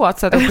satt och åt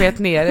så att de sket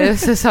ner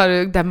så sa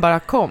du den bara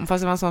kom.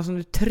 Fast det var en sån som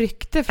du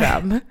tryckte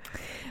fram.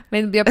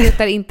 Men jag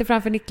pruttar inte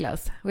framför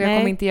Niklas. Och jag Nej,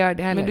 kommer inte göra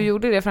det heller. Men du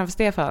gjorde det framför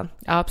Stefan.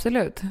 Ja,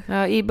 absolut.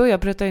 Ja, Ibbe och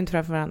jag pruttar inte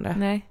framför varandra.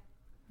 Nej,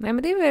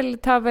 men det är väl,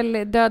 tar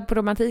väl död på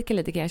romantiken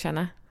lite kan jag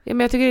känna. Ja,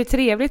 men jag tycker det är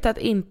trevligt att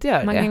inte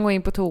göra Man det. kan gå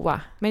in på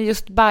toa. Men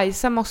just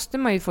bajsa måste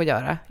man ju få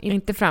göra.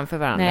 Inte framför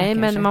varandra. Nej,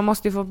 kanske. men man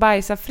måste ju få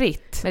bajsa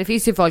fritt. Men det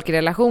finns ju folk i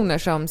relationer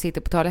som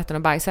sitter på toaletten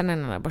och bajsar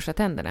när de borstar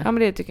tänderna. Ja,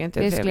 men det tycker jag inte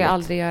är det trevligt. skulle jag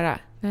aldrig göra.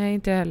 Nej,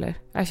 inte heller.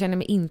 Jag känner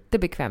mig inte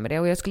bekväm med det.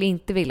 Och jag skulle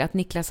inte vilja att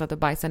Niklas satt och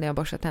bajsade när jag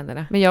borstar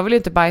tänderna. Men jag vill ju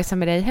inte bajsa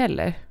med dig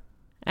heller.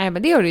 Nej,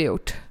 men det har du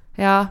gjort.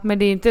 Ja, men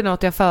det är inte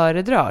något jag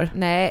föredrar.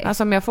 Nej.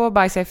 Alltså om jag får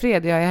bajsa i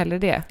fred gör jag hellre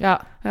det.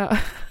 Ja.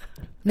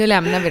 Nu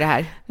lämnar vi det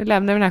här. Nu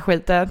lämnar vi den här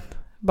skiten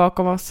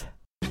bakom oss.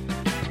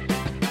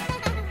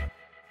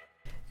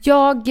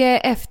 Jag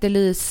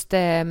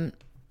efterlyste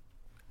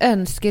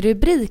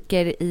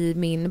önskerubriker i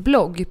min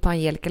blogg på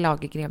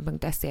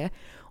angelikalagergren.se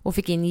och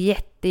fick in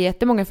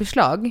jättemånga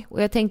förslag.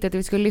 Och jag tänkte att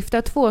vi skulle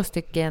lyfta 2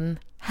 stycken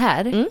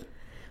här. Mm.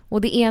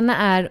 Och det ena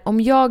är,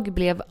 om jag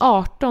blev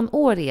 18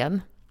 år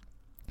igen,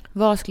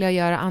 vad skulle jag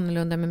göra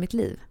annorlunda med mitt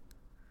liv?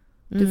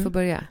 Du får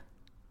börja.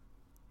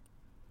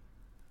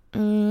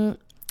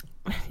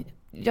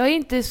 Jag är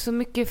inte så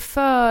mycket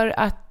för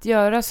att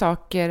göra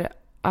saker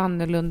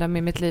annorlunda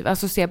med mitt liv.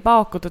 Alltså se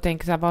bakåt och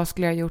tänka så här, vad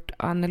skulle jag gjort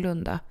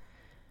annorlunda?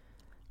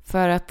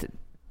 För att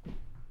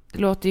det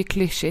låter ju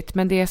klyschigt,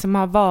 men det som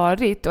har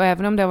varit, och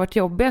även om det har varit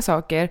jobbiga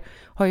saker,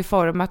 har ju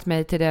format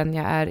mig till den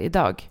jag är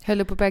idag. Höll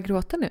du på att börja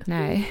gråta nu?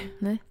 Nej.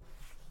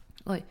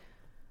 Oj.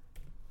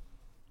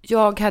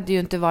 Jag hade ju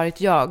inte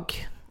varit jag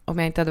om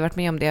jag inte hade varit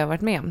med om det jag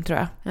varit med om, tror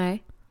jag.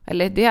 Nej.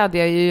 Eller det hade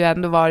jag ju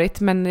ändå varit,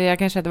 men jag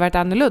kanske hade varit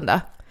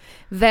annorlunda.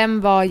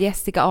 Vem var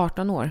Jessica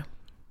 18 år?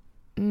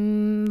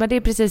 Var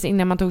det precis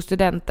innan man tog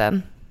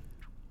studenten?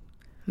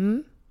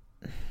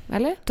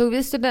 Eller? Tog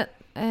vi studenten?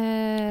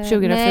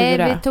 2004.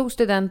 Nej,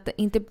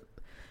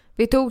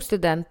 vi tog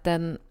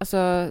studenten,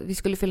 alltså vi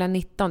skulle fylla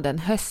 19 den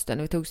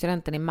hösten, vi tog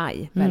studenten i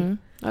maj. Väl?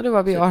 Ja, då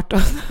var vi 18.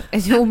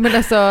 Jo, men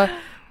alltså,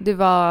 du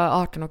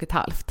var 18 och ett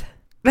halvt.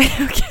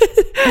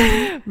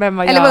 Okej. Vem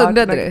var jag? Eller vad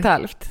undrade du? Ett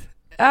halvt.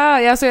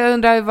 Ja, alltså jag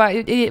undrar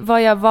var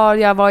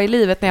jag var i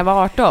livet när jag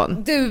var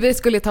 18. Du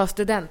skulle ta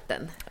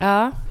studenten.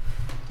 Ja.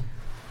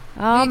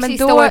 Ja, du gick men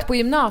sista året på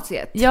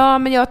gymnasiet. Ja,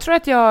 men jag tror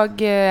att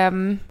jag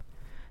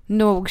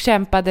nog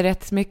kämpade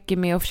rätt mycket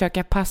med att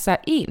försöka passa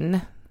in.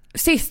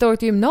 Sista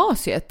året i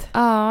gymnasiet?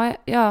 Ja,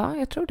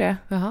 jag tror det.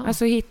 Jaha.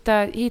 Alltså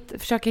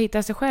försöka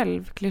hitta sig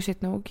själv,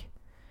 klyschigt nog.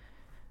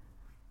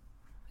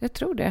 Jag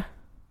tror det.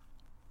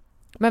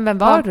 Men vem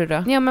var du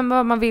då? Ja, men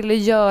vad man ville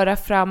göra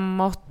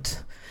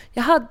framåt.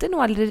 Jag hade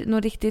nog aldrig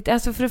något riktigt...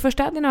 Alltså för det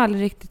första hade jag nog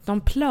aldrig riktigt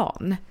någon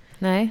plan.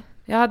 Nej.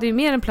 Jag hade ju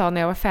mer en plan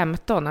när jag var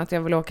 15. Att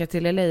jag ville åka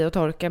till LA och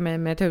torka mig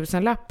med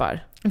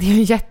 1000-lappar. Det är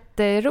en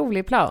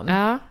jätterolig plan.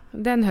 Ja,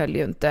 den höll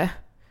ju inte.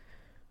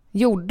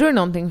 Gjorde du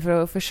någonting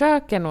för att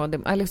försöka nå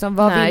det? Liksom,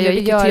 vad Nej, ville jag du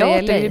gick i göra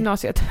teater i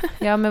gymnasiet.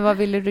 Ja, men vad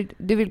ville du?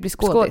 Du vill bli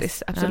skådis?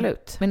 Skådis,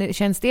 absolut. Ja. Men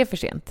känns det för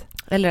sent?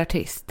 Eller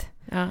artist.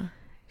 Ja.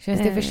 Känns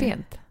det för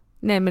sent?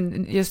 Nej,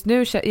 men just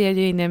nu är jag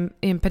ju inne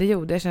i en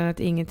period där jag känner att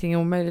ingenting är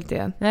omöjligt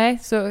igen. Nej,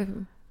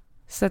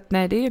 så att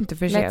nej, det är ju inte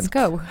för sent.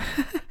 Let's go.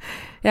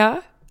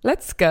 Ja,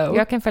 let's go.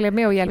 Jag kan följa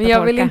med och hjälpa Men jag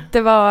torka. vill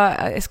inte vara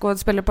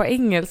skådespelare på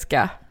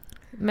engelska.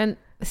 Men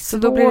så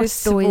då blir det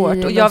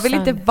svårt. Och jag vill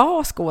inte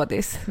vara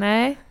skådis.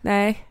 Nej, det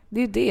är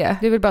ju det.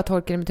 Du vill bara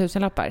torka dig med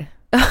 1000-lappar.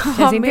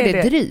 Känns inte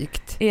det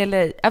drygt? I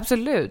LA,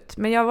 absolut.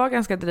 Men jag var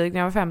ganska dryg när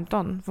jag var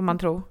 15, får man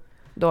tro.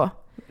 Då.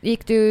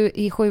 Gick du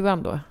i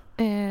 7an då?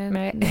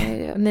 Nej,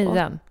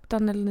 9an. 8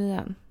 eller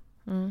 9an.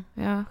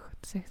 Ja,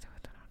 16,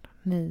 17, 18.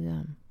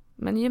 9an.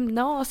 Men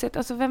gymnasiet,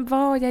 alltså vem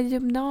var jag i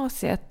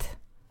gymnasiet?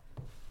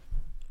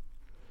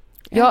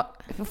 Ja,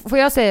 får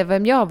jag säga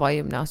vem jag var i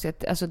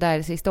gymnasiet, alltså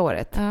där sista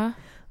året? Ja.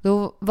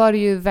 Då var det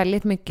ju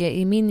väldigt mycket,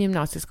 i min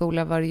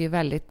gymnasieskola var det ju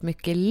väldigt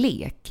mycket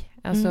lek,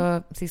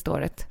 alltså sista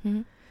året.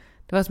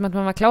 Det var som att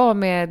man var klar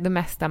med det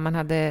mesta man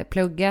hade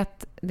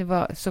pluggat. Det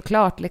var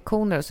såklart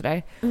lektioner och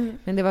sådär.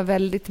 Men det var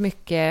väldigt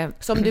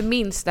mycket... Som du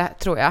minns det,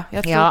 tror jag.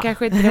 Jag tror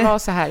kanske inte det var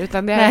så här,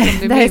 utan det är Nej,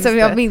 som du det minns är som det.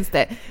 jag minns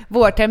det.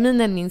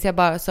 Vårterminen minns jag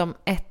bara som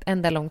ett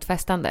enda långt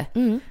festande.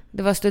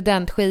 Det var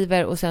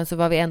studentskivor och sen så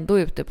var vi ändå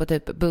ute på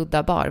typ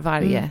Buddha bar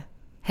varje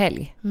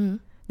helg.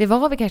 Det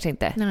var vi kanske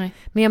inte. Nej.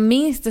 Men jag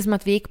minns det som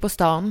att vi gick på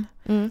stan.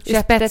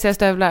 Spetsiga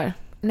stövlar.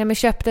 Nej, men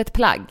köpte ett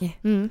plagg.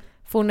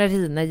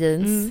 Fornarina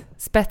jeans,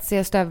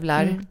 spetsiga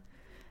stövlar,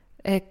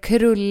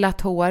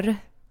 krullat hår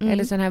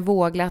eller sån här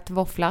våglat,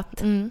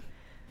 våfflat.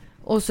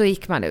 Och så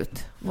gick man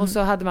ut. Och så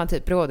hade man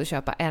typ råd att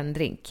köpa en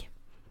drink.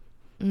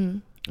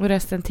 Och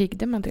resten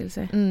tiggde man till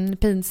sig.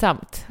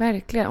 Pinsamt.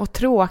 Verkligen. Och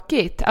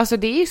tråkigt. Alltså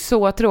det är ju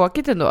så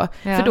tråkigt ändå.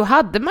 Ja. För då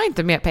hade man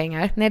inte mer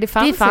pengar. Nej, det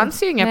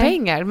fanns ju inga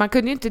pengar. Man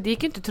kunde ju inte, det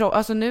gick ju inte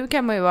alltså nu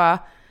kan man ju vara...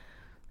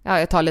 Ja,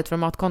 jag tar lite från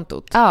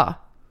matkontot. Ja.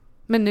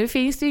 Men nu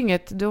finns det ju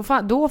inget,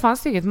 då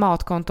fanns det inget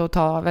matkonto att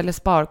ta av eller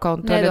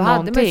sparkonto. Nej, eller då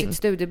någonting. hade man sitt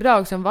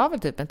studiebidrag som var väl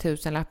typ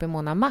 1,000 i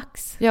månaden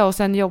max. Ja, och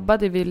sen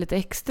jobbade vi lite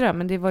extra,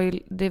 men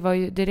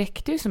det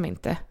räckte ju som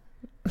inte.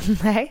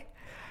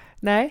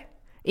 Nej.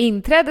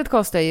 Inträdet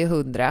kostar ju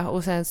 100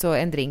 och sen så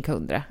en drink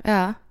 100.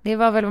 Ja. Det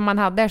var väl vad man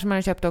hade där, som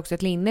man köpte också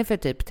ett linne för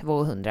typ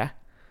 200.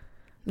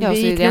 Ja,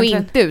 vi så gick nog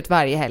inte ut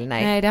varje helg,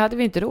 nej. Nej, det hade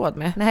vi inte råd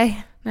med.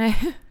 Nej.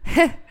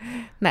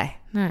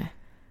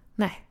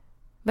 Nej.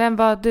 Vem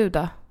var du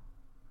då?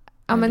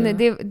 Ja, men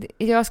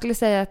jag skulle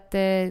säga att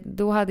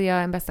då hade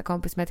jag en bästa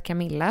kompis som heter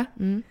Camilla.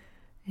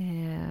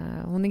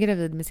 Hon är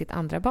gravid med sitt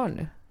andra barn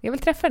nu. Jag vill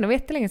träffa henne, det var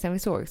jättelänge sedan vi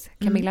sågs.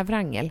 Camilla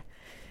Wrangel.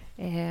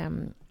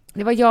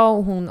 Det var jag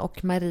och hon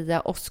och Maria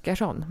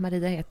Oskarsson.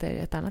 Maria heter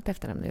ett annat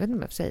efternamn. Jag vet inte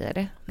om jag får säga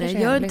det.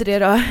 Nej, gör inte det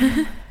då.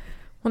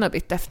 Hon har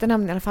bytt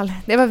efternamn i alla fall.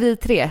 Det var vi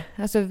tre.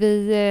 Alltså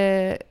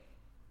vi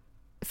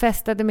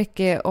festade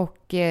mycket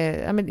och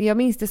jag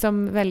minns det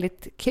som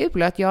väldigt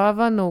kul. Att jag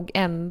var nog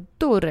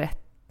ändå rätt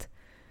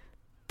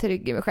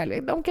trygg i mig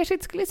själv. De kanske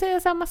inte skulle säga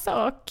samma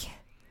sak.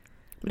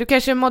 Du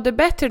kanske mådde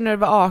bättre när du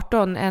var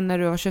 18 än när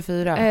du var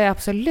 24?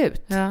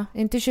 Absolut. Ja.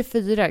 Inte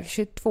 24,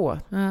 22.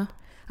 Ja.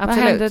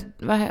 Absolut.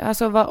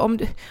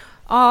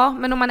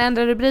 Men om man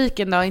ändrar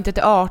rubriken då, inte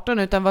till 18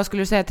 utan vad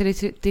skulle du säga till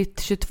ditt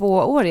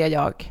 22-åriga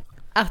jag?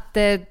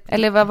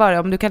 Eller vad var det,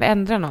 om du kan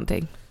ändra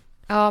någonting?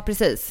 Ja,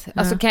 precis.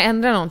 Alltså kan jag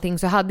ändra någonting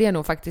så hade jag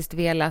nog faktiskt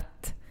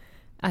velat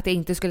att jag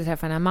inte skulle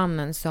träffa den här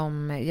mannen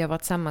som jag var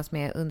tillsammans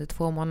med under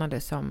 2 månader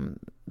som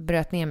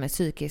bröt ner mig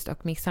psykiskt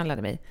och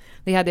misshandlade mig.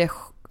 Det hade jag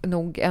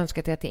nog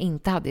önskat att jag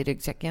inte hade i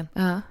ryggsäcken.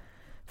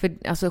 För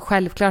alltså,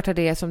 självklart har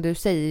det, som du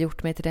säger,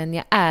 gjort mig till den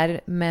jag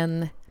är,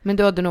 men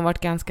du hade nog varit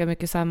ganska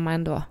mycket samma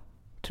ändå,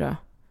 tror jag.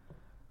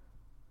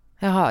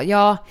 Jaha,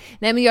 ja.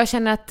 Nej, men jag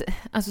känner att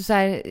alltså, så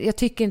här, jag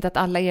tycker inte att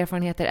alla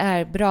erfarenheter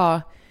är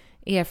bra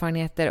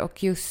erfarenheter,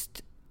 och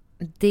just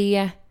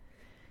det,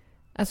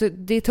 alltså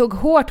det tog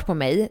hårt på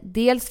mig.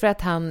 Dels för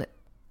att han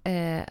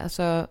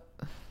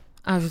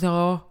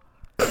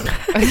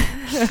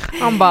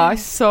han bara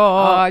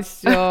så.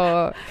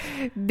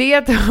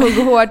 Det tog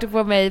hårt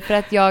på mig för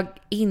att jag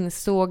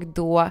insåg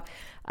då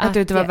att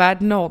du inte var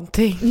värd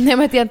någonting. Nej,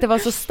 men att jag inte var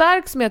så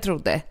stark som jag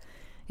trodde.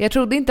 Jag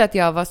trodde inte att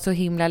jag var så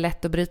himla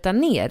lätt att bryta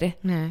ner.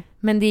 Nej.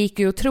 Men det gick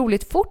ju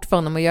otroligt fort för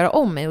honom att göra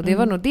om mig. Och det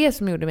var nog det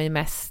som gjorde mig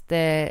mest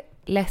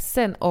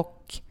ledsen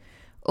och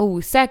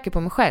osäker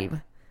på mig själv.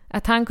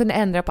 Att han kunde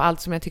ändra på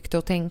allt som jag tyckte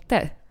och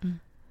tänkte.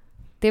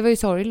 Det var ju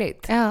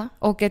sorgligt. Ja.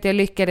 Och att jag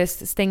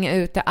lyckades stänga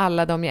ute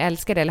alla de jag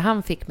älskade. Eller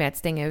han fick mig att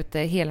stänga ute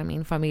hela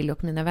min familj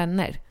och mina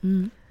vänner.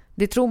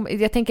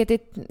 Jag tänker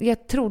att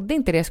jag trodde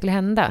inte det skulle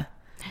hända.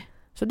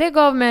 Så det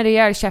gav mig en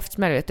rejäl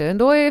käftsmäll, vet du.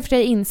 Då har jag för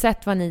sig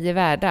insett vad ni är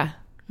värda.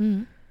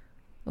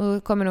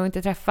 Och kommer nog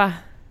inte träffa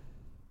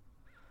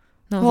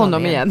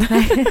honom igen.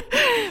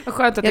 Vad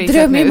skönt att jag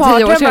drömmer i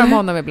mardrömmar om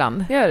honom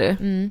ibland. Gör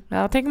du?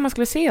 Ja, tänk om man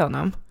skulle se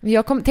honom.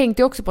 Jag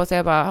tänkte också på att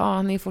säga bara,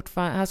 han är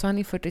fortfarande, alltså han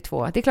är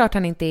 42. Det är klart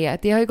han inte är.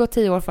 Det har ju gått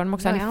 10 år för honom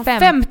också. Han är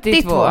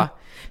 52.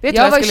 Vet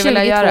jag vad var skulle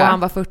vilja 22 göra? Han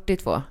var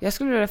 42. Jag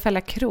skulle vilja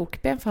fälla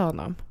krokben för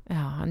honom. Ja,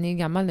 han är ju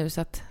gammal nu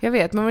så att... Jag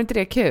vet, men var inte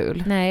det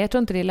kul? Nej, jag tror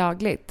inte det är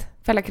lagligt.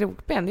 Fälla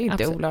krokben, det är ju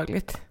inte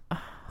olagligt.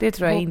 Det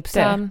tror jag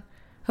Hoppsan. inte.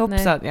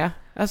 Hoppsan, ja.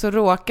 Alltså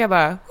råka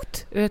bara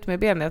ut med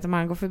benet om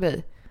han går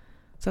förbi.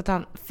 Så att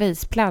han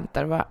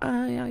faceplantar och bara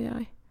aj.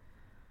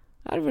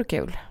 Ja, det vore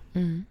kul.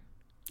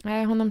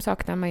 Nej, honom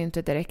saknar man ju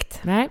inte direkt.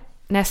 Nej.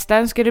 Nästa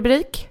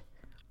önskerubrik.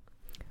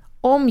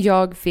 Om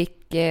jag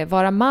fick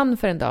vara man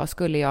för en dag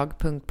skulle jag...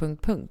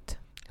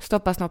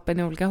 Stoppa snoppen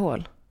i olika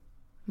hål.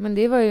 Men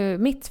det var ju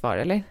mitt svar,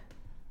 eller?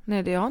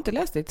 Nej, jag har inte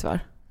läst ditt svar.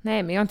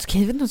 Nej, men jag har inte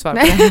skrivit något svar på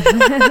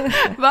det.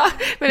 Va?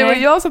 Men det var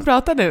jag som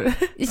pratar nu.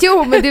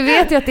 Jo, men du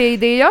vet ju att det är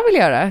det jag vill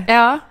göra.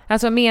 Ja.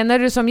 Alltså, menar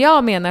du som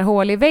jag menar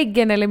hål i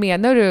väggen, eller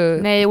menar du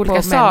nej,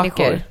 olika saker?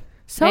 Människor?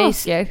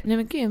 Saker? Nej,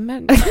 men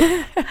gud,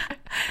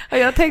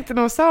 jag tänkte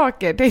nog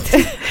saker.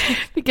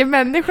 Vilken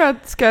människa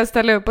ska jag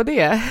ställa upp på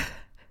det?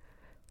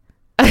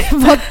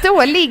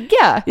 Vadå,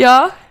 ligga?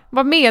 Ja.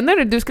 Vad menar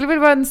du? Du skulle väl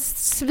vara en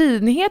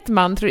svinhet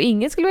man? Tror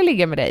ingen skulle väl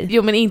ligga med dig?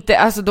 Jo, men inte,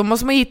 alltså då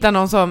måste man hitta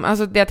någon som,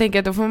 alltså jag tänker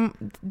att då får,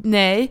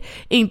 nej,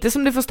 inte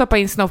som du får stoppa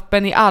in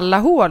snoppen i alla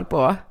hål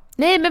på.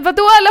 Nej, men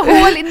vadå alla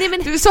hål? Nej, men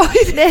Du sa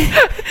ju det.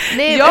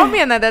 Nej, Jag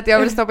menade att jag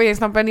vill stoppa in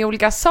snoppen i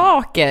olika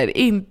saker,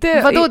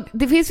 inte... vadå?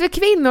 Det finns väl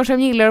kvinnor som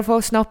gillar att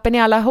få snoppen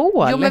i alla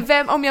hål? Jo,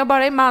 men om jag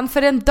bara är man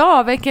för en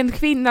dag, vilken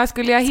kvinna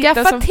skulle jag hitta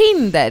Skaffa som...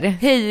 Tinder.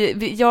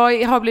 Hej,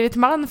 jag har blivit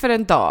man för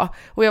en dag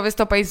och jag vill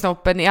stoppa in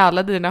snoppen i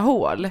alla dina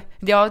hål.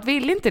 Jag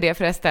vill inte det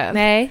förresten.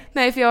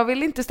 Nej, för jag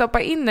vill inte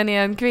stoppa in den i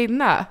en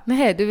kvinna.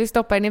 Nej, du vill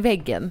stoppa den i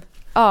väggen.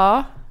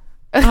 Ja.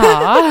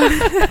 Ja.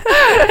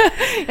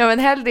 Ja, men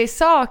hellre i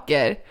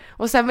saker.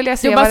 Och sen vill jag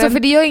se Jo, alltså, för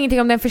det gör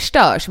ingenting om den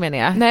förstörs, menar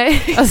jag.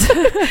 Nej. Alltså,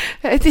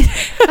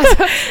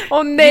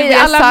 åh nej,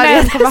 alla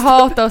män kommer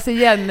hata oss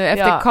igen nu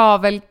efter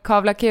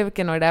kavla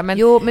kuken och det där. Men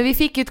jo, men vi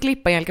fick ju ett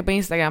klipp Angelica på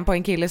Instagram på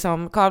en kille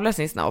som kavlar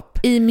sin snopp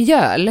i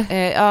mjöl.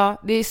 Ja,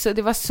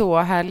 det var så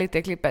härligt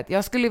det klippet.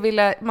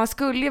 Man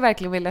skulle ju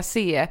verkligen vilja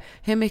se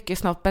hur mycket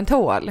snoppen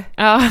tål.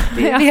 Ja,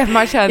 Det är det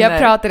man känner. jag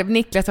pratade med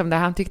Niklas om det.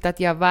 Han tyckte att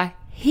jag var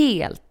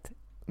helt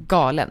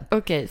galen.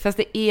 Okej, fast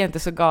det är inte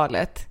så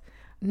galet.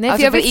 Nej, Alltså,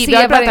 för jag vill se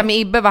jag pratade med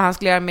Ibbe vad han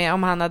skulle göra med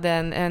om han hade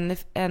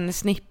en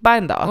snippa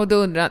en dag. och då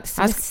undrar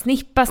han,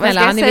 snippa snälla,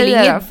 Vad han ska är jag väl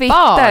säga ingen då? Fitta,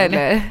 barn?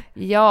 eller?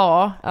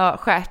 Ja. Ja,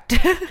 stjärt.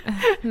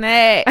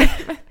 Nej.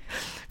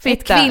 Ett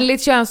Fitta.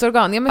 kvinnligt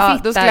könsorgan. Ja, men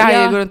fitta. Då skulle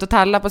han ju gå runt och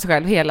talla på sig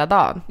själv hela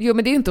dagen. Jo,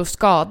 men det är ju inte att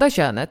skada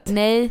könet.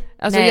 Nej.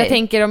 Alltså Nej. jag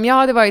tänker om jag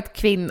hade varit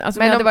kvinna, alltså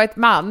om Men jag hade om- varit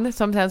man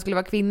som sen skulle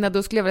vara kvinna,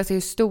 då skulle jag vilja se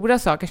hur stora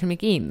saker som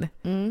gick in.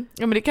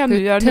 Ja, men det kan Hur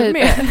du göra typ- nu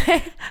med.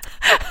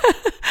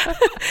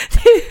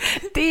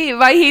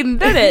 Vad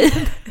hindrar dig?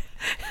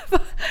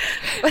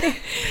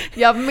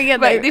 Jag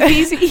menar, Det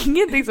finns ju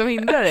ingenting som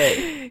hindrar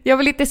dig. jag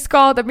vill inte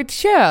skada mitt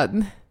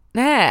kön.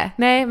 Nej.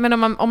 Nej,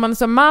 men om man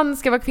som man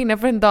ska vara kvinna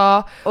för en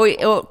dag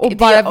Och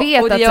bara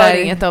vet och det att gör så här,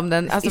 inget om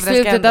den. Alltså, i för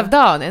den ska slutet ändå- av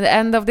dagen, at the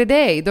end of the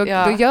day, då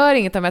Ja. gör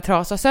inget om jag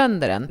trasar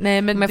sönder den.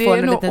 Nej, men om jag det får är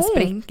en nog liten ont.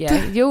 spricka.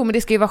 Jo, men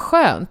det ska ju vara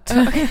skönt.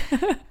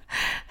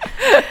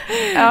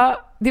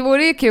 Ja. Det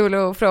vore ju kul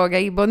att fråga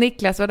Ibbe och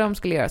Niklas vad de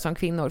skulle göra som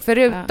kvinnor.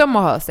 Förutom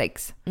att ha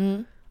sex.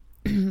 Mm.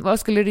 Vad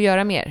skulle du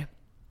göra mer?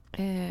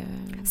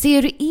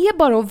 Ser du är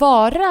bara att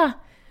vara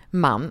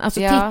man.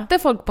 Alltså Ja. tittar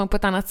folk på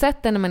ett annat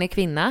sätt än när man är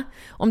kvinna.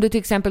 Om du till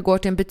exempel går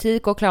till en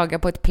butik och klagar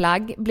på ett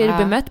plagg, blir du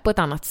bemött på ett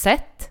annat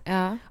sätt.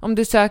 Ja. Om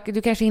du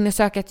kanske hinner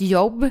söka ett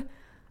jobb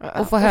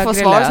och få högre få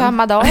svar lön.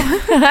 samma dag.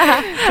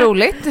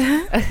 Troligt.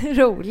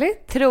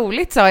 Roligt.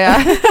 Troligt sa jag.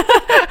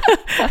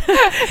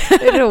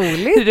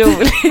 Roligt.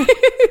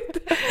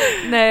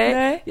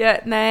 Nej.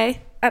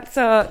 Nej.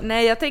 Alltså,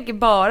 nej, jag tänker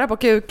bara på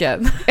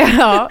kuken.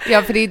 Ja,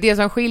 för det är det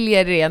som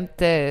skiljer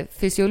rent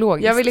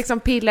fysiologiskt. Jag vill liksom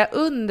pilla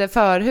under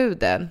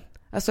förhuden.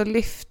 Alltså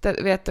lyfta,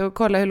 och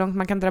kolla hur långt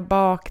man kan dra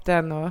bak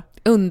den och...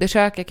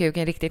 undersöka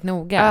kuken riktigt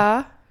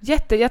noga. Ja,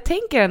 jag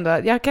tänker ändå,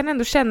 jag kan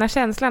ändå känna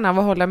känslan av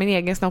att hålla min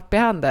egen snopp i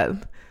handen.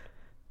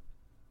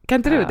 Kan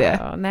inte du det?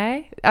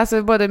 Nej.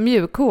 Alltså både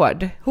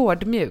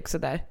hård, mjuk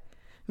sådär.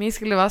 Min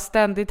skulle vara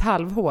ständigt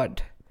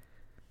halvhård.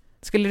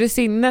 Skulle du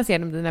synas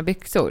genom dina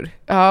byxor?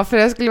 Ja, för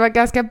jag skulle vara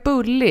ganska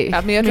bullig.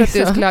 Ja, men jag tror att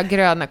du skulle ha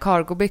gröna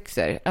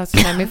cargobyxor.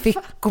 Alltså med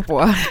fickor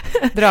på.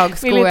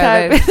 Dragsko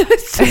Militär- över...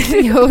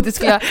 Jo, du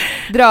skulle ha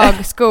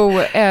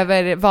dragsko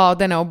över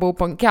vaderna och bo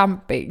på en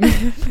camping.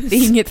 Det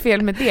är inget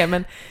fel med det,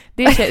 men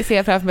det ser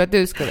jag framför mig att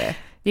du skulle.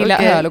 Gilla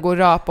Okej. öl och gå och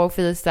rapa och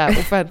fisa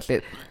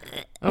offentligt.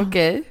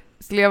 Okej.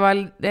 Skulle jag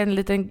vara en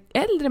liten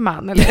äldre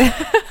man, eller?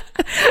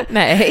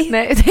 Nej.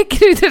 Nej, tänker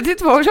du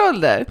 32 års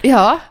ålder?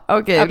 Ja,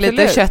 Okej, absolut.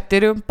 lite kött i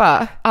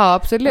rumpa. Ja,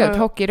 absolut. Ja.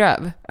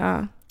 Hockeyröv.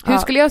 Ja. Hur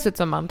skulle jag se ut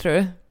som man, tror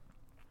du?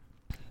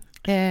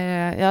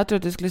 Jag tror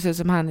att du skulle se ut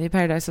som han i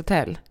Paradise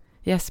Hotel.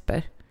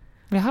 Jesper.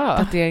 Jaha.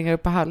 Tatueringar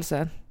upp på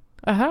halsen.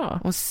 Jaha.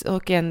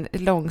 Och en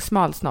lång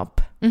smal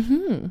snopp.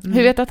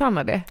 Hur vet du att han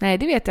har det? Nej,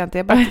 det vet jag inte.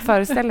 Jag bara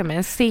föreställer mig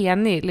en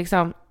senig,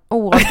 liksom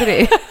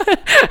ådrig.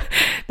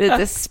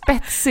 Lite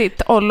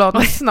spetsigt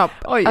ollonsnopp.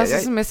 Alltså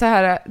som är så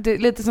här,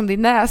 lite som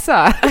din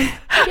näsa.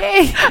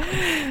 Okej.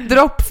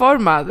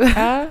 Droppformad.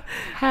 Ja,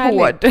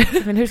 Hård.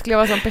 Men hur skulle jag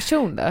vara som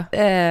person då?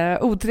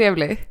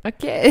 Otrevlig.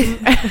 Okej.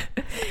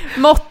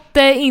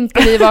 Måtte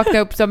inte vi vakna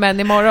upp som män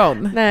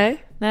imorgon. Nej.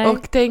 Nej.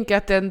 Och tänk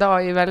att en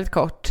dag är väldigt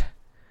kort.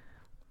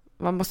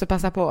 Man måste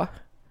passa på.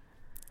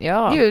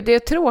 Ja, Gud, det är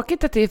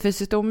tråkigt att det är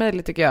fysiskt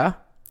omöjligt, tycker jag.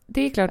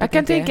 det är klart Jag att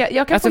kan det inte är. tänka,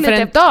 jag kan alltså få för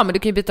lite... en dag, men du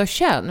kan ju byta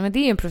kön, men det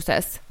är ju en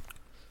process.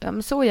 Ja,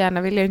 men så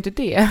gärna vill jag inte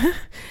det.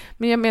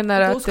 Men jag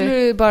menar Då att... skulle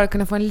du bara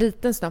kunna få en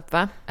liten snopp,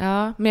 va?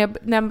 Ja,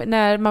 men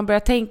när man börjar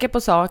tänka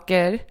på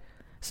saker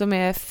som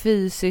är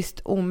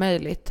fysiskt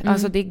omöjligt,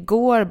 alltså det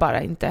går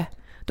bara inte,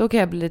 då kan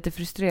jag bli lite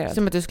frustrerad.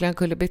 Som att du skulle ha en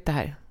kullerbytta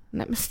här.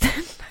 Nej, men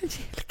snälla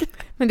Angelica.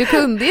 Men du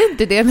kunde ju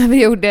inte det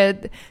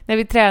när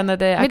vi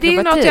tränade akrobatik.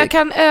 Men det är ju något jag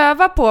kan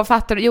öva på,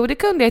 fattar du? Jo, det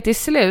kunde jag till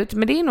slut,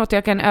 men det är något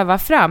jag kan öva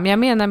fram. Jag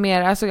menar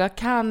mer, alltså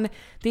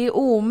det är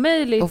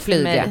omöjligt att flyga.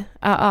 för mig.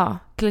 Ja,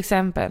 till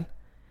exempel.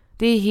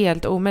 Det är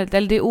helt omöjligt.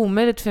 Eller det är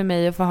omöjligt för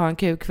mig att få ha en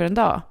kuk för en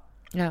dag.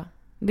 Ja.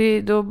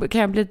 Då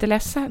kan jag bli lite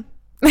ledsen.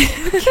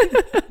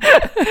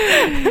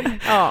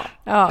 Ja.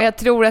 Ja, Jag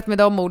tror att med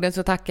de orden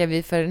så tackar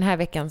vi för den här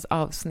veckans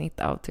avsnitt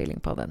av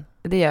Tvillingpodden.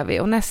 det gör vi.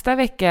 Och nästa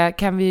vecka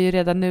kan vi ju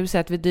redan nu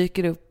säga att vi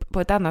dyker upp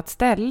på ett annat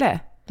ställe.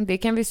 Det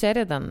kan vi säga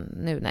redan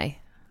nu,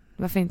 nej.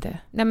 Varför inte?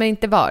 Nej, men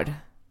inte var.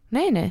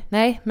 Nej.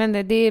 Nej, men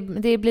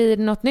det blir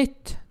något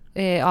nytt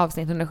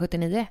avsnitt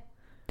 179.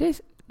 Det är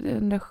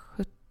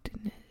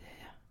 179.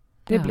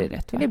 Det blir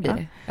rätt, va? Det blir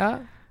det. Ja.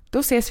 Då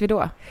ses vi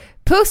då.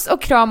 Puss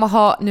och kram och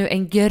ha nu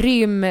en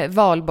grym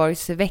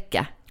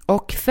valborgsvecka.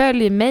 Och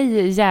följ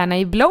mig gärna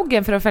i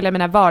bloggen för att följa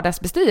mina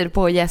vardagsbestyr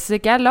på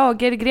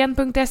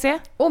jessicalagergren.se.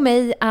 Och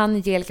mig,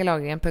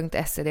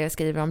 angelikalagergren.se, där jag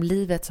skriver om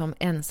livet som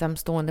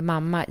ensamstående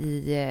mamma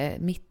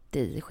mitt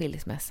i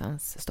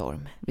skilsmässans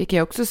storm. Vi kan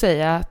ju också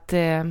säga att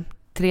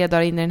 3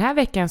 dagar in i den här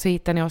veckan så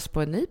hittar ni oss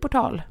på en ny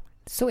portal.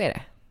 Så är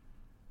det.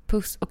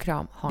 Puss och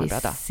kram, ha en bra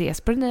dag. Vi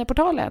ses på den nya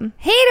portalen.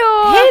 Hej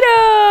då! Hej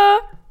då!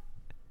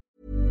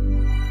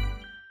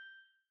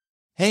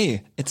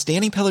 Hey, it's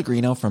Danny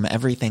Pellegrino from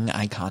Everything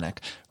Iconic.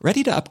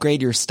 Ready to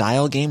upgrade your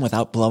style game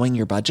without blowing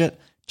your budget?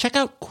 Check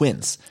out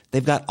Quince.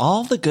 They've got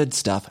all the good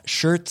stuff,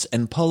 shirts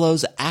and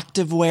polos,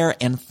 activewear,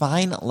 and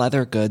fine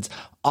leather goods,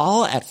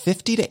 all at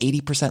 50 to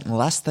 80%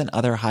 less than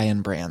other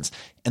high-end brands.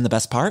 And the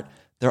best part?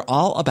 They're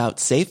all about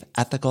safe,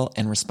 ethical,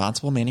 and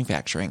responsible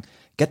manufacturing.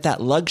 Get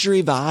that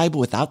luxury vibe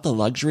without the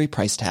luxury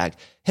price tag.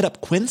 Hit up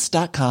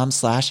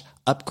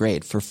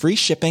quince.com/upgrade for free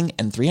shipping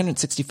and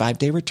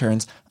 365-day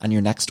returns on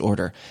your next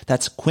order.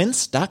 That's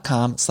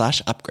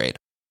quince.com/upgrade.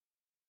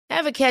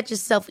 Ever catch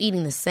yourself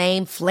eating the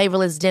same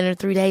flavorless dinner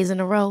 3 days in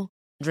a row?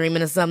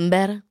 Dreaming of something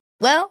better?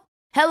 Well,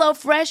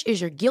 HelloFresh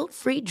is your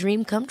guilt-free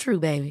dream come true,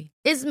 baby.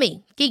 It's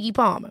me, Keke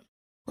Palmer.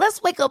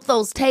 Let's wake up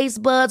those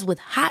taste buds with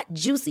hot,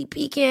 juicy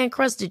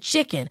pecan-crusted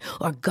chicken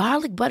or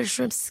garlic butter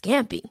shrimp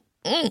scampi.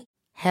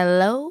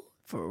 Hello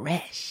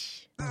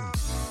Fresh.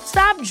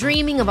 Stop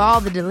dreaming of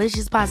all the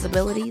delicious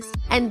possibilities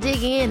and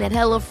dig in at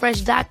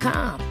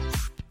HelloFresh.com.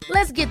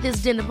 Let's get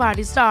this dinner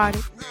party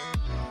started.